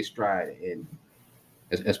a stride, and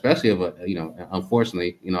especially if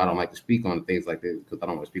unfortunately, I don't like to speak on things like this because I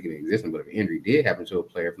don't want to speak in existence. But if injury did happen to a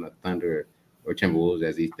player from the Thunder or Timberwolves,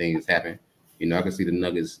 as these things happen, I can see the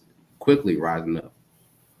Nuggets quickly rising up.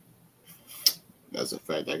 That's a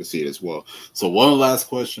fact. I can see it as well. So one last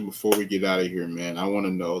question before we get out of here, man. I want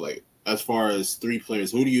to know, like, as far as 3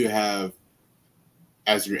 players, who do you have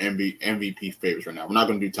as your MVP favorites right now? We're not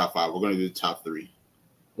going to do top 5. We're going to do the top 3.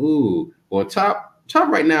 Ooh, well, top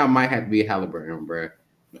right now might have to be Halliburton, bro.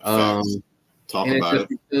 Talk about it.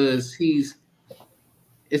 Because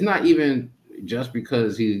it's not even just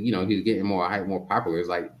because he's getting more hype, more popular. It's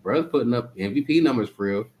like bro's putting up MVP numbers for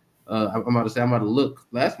real. I'm about to look.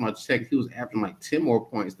 Last time I checked, he was averaging like 10 more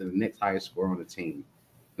points than the next highest scorer on the team.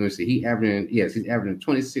 Let me see. He's averaging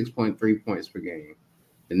 26.3 points per game.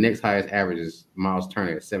 The next highest average is Miles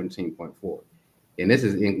Turner at 17.4. And this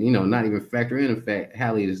is, not even factoring in the fact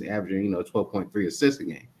Hallie is averaging, 12.3 assists a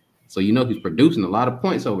game. So, he's producing a lot of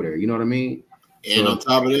points over there. You know what I mean? And on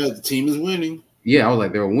top of that, the team is winning. Yeah, I was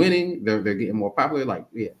like, they're winning. They're getting more popular. Like,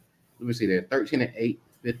 yeah. Let me see. They're 13-8,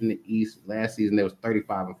 5th in the East. Last season, they was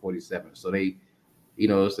 35-47. So they,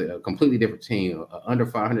 it's a completely different team, an under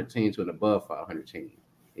 500 team to an above 500 team.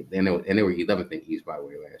 And they were 11th in the East, by the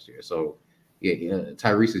way, last year. So,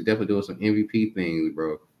 Tyrese is definitely doing some MVP things,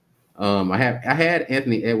 bro. I had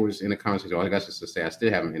Anthony Edwards in the conversation. I guess just to say I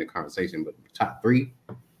still have him in the conversation, but top 3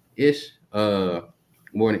 ish,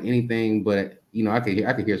 more than anything. But I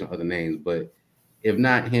could hear some other names, but if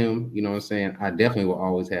not him, you know what I'm saying, I definitely will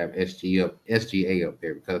always have SGA up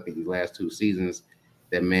there because I think these last 2 seasons,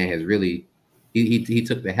 that man has really he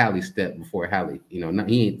took the Hallie step before Hallie. He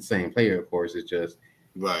ain't the same player, of course. It's just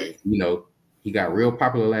Right. He got real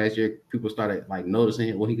popular last year. People started like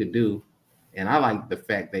noticing what he could do, and I like the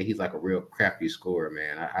fact that he's like a real crafty scorer,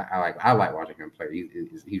 man. I like watching him play.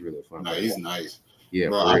 He's really a fun No, player. he's nice. Yeah,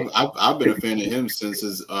 Bro, I've been a fan of him since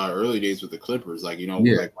his early days with the Clippers. Like, Yeah.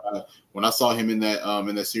 like when I saw him in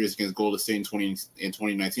that series against Golden State in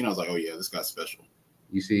 2019, I was like, oh yeah, this guy's special.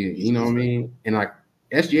 You see, you know what I mean? And like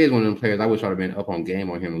SGA is one of them players I wish I'd have been up on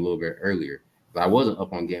game on him a little bit earlier. But I wasn't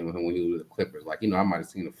up on game with him when he was with the Clippers. Like, I might have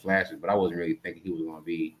seen the flashes, but I wasn't really thinking he was going to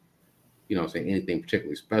be, anything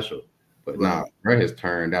particularly special. But now Brett has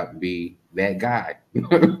turned out to be that guy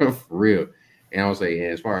for real. And I'll say,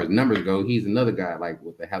 as far as numbers go, he's another guy like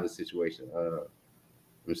with the Hallie situation. Let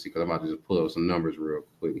me see, because I'm about to just pull up some numbers real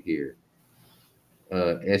quick here.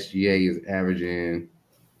 SGA is averaging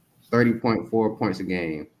 30.4 points a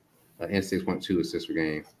game and 6.2 assists per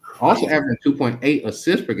game. Also averaging 2.8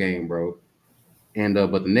 assists per game, bro. And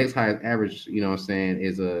but the next highest average, you know what I'm saying,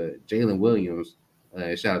 is Jalen Williams.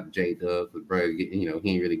 Shout out to J Dub, because bro, he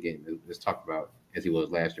ain't really getting this talked about as he was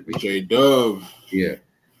last year. J Dub. Yeah.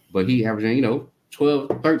 But he averaging,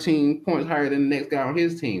 12, 13 points higher than the next guy on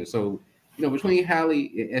his team. So, between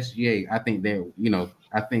Hallie and SGA, I think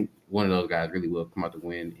I think one of those guys really will come out to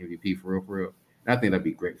win MVP for real. And I think that'd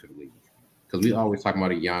be great for the league. Because we always talk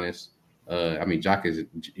about a Giannis.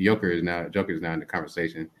 Joker is now in the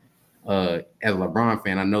conversation. As a LeBron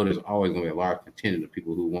fan, I know there's always going to be a large contingent of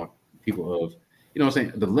people who want people of,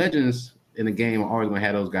 the legends in the game are always going to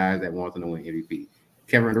have those guys that want them to win MVP.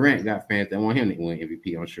 Kevin Durant got fans that want him to win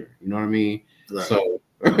MVP, I'm sure. You know what I mean? Right. So,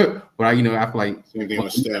 but I feel like same thing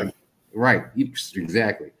with Steph. Right,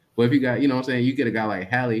 exactly. But if you got, you get a guy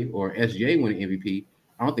like Hallie or SGA winning MVP,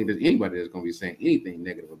 I don't think there's anybody that's going to be saying anything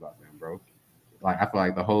negative about them, bro. Like, I feel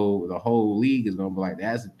like the whole league is gonna be like,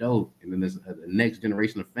 that's dope, and then there's the next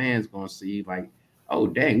generation of fans gonna see like, oh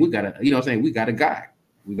dang, we got we got a guy,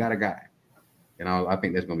 and I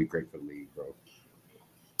think that's gonna be great for the league, bro.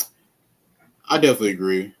 I definitely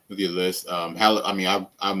agree with your list.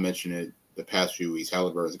 I've mentioned it the past few weeks.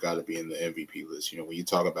 Halliburton's got to be in the MVP list. When you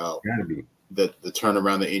talk about the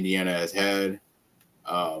turnaround that Indiana has had,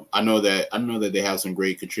 I know that they have some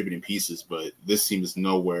great contributing pieces, but this team is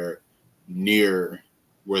nowhere near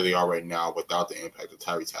where they are right now without the impact of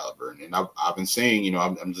Tyrese Halliburton. And I've been saying,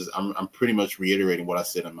 I'm pretty much reiterating what I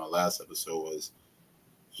said in my last episode was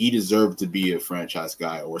he deserved to be a franchise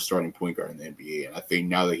guy or a starting point guard in the NBA. And I think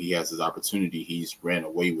now that he has his opportunity, he's ran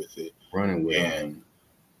away with it. And,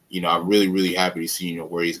 I'm really, really happy to see,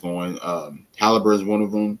 where he's going. Halliburton's one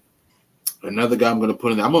of them. Another guy I'm going to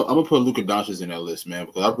put in there, I'm going to put Luka Doncic in that list, man,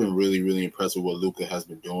 because I've been really, really impressed with what Luka has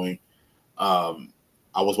been doing.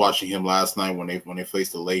 I was watching him last night when they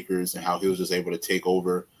faced the Lakers and how he was just able to take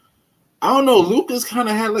over. I don't know. Luka's kind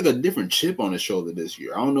of had like a different chip on his shoulder this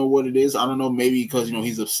year. I don't know what it is. I don't know. Maybe because,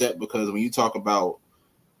 he's upset because when you talk about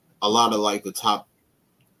a lot of like the top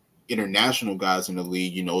international guys in the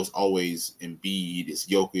league, it's always Embiid, it's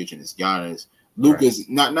Jokic, and it's Giannis. Luka's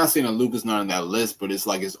not saying that Luka's not on that list, but it's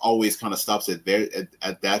like it's always kind of stops at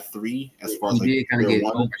that 3 as far as like he kind of get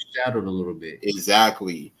overshadowed a little bit.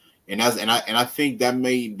 Exactly. And I think that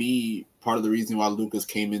may be part of the reason why Lucas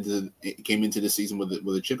came into the season with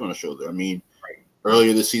a chip on his shoulder. I mean,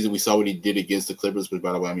 earlier this season we saw what he did against the Clippers, but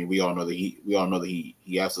by the way, I mean we all know that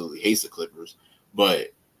he absolutely hates the Clippers.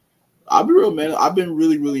 But I'll be real, man. I've been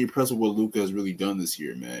really, really impressed with what Luka has really done this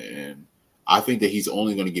year, man. And I think that he's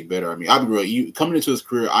only going to get better. I mean, I'll be real. Coming into his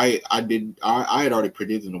career, I had already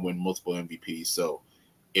predicted him to win multiple MVPs. So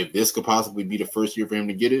if this could possibly be the first year for him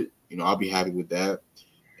to get it, I'll be happy with that.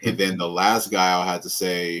 And then the last guy I'll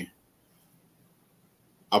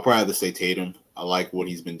probably have to say Tatum. I like what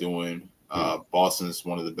he's been doing. Boston's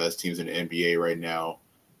one of the best teams in the NBA right now.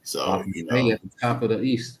 So, stay at the top of the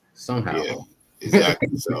East somehow. Yeah,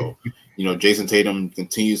 exactly. So, Jason Tatum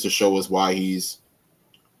continues to show us why he's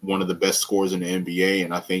one of the best scorers in the NBA.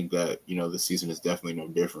 And I think that, this season is definitely no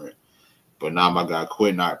different. But now my guy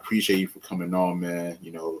Quentin, I appreciate you for coming on, man.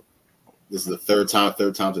 This is the third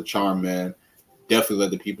time's a charm, man. Definitely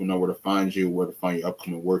let the people know where to find you, where to find your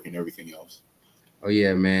upcoming work and everything else. Oh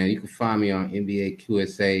yeah, man. You can find me on NBA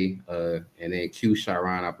QSA, and then Q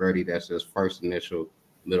Sharon Alberti. That's his first initial,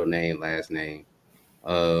 middle name, last name.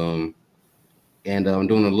 And I'm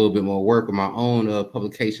doing a little bit more work on my own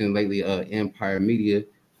publication lately, Empire Media.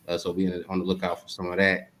 So be on the lookout for some of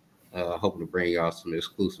that. Hoping to bring y'all some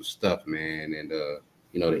exclusive stuff, man. And the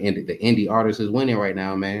indie artist is winning right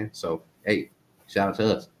now, man. So hey, shout out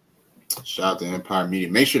to us. Shout out to Empire Media.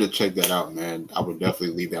 Make sure to check that out, man. I would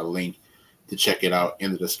definitely leave that link to check it out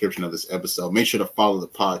in the description of this episode. Make sure to follow the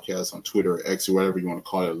podcast on Twitter or X or whatever you want to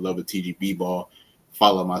call it. Love the TGB ball.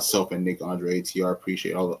 Follow myself and Nick Andre ATR.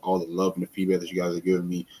 Appreciate all the love and the feedback that you guys are giving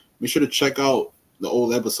me. Make sure to check out the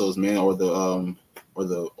old episodes, man, or the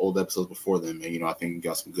old episodes before them, man. I think you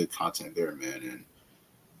got some good content there, man. And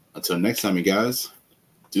until next time, you guys,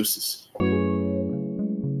 deuces.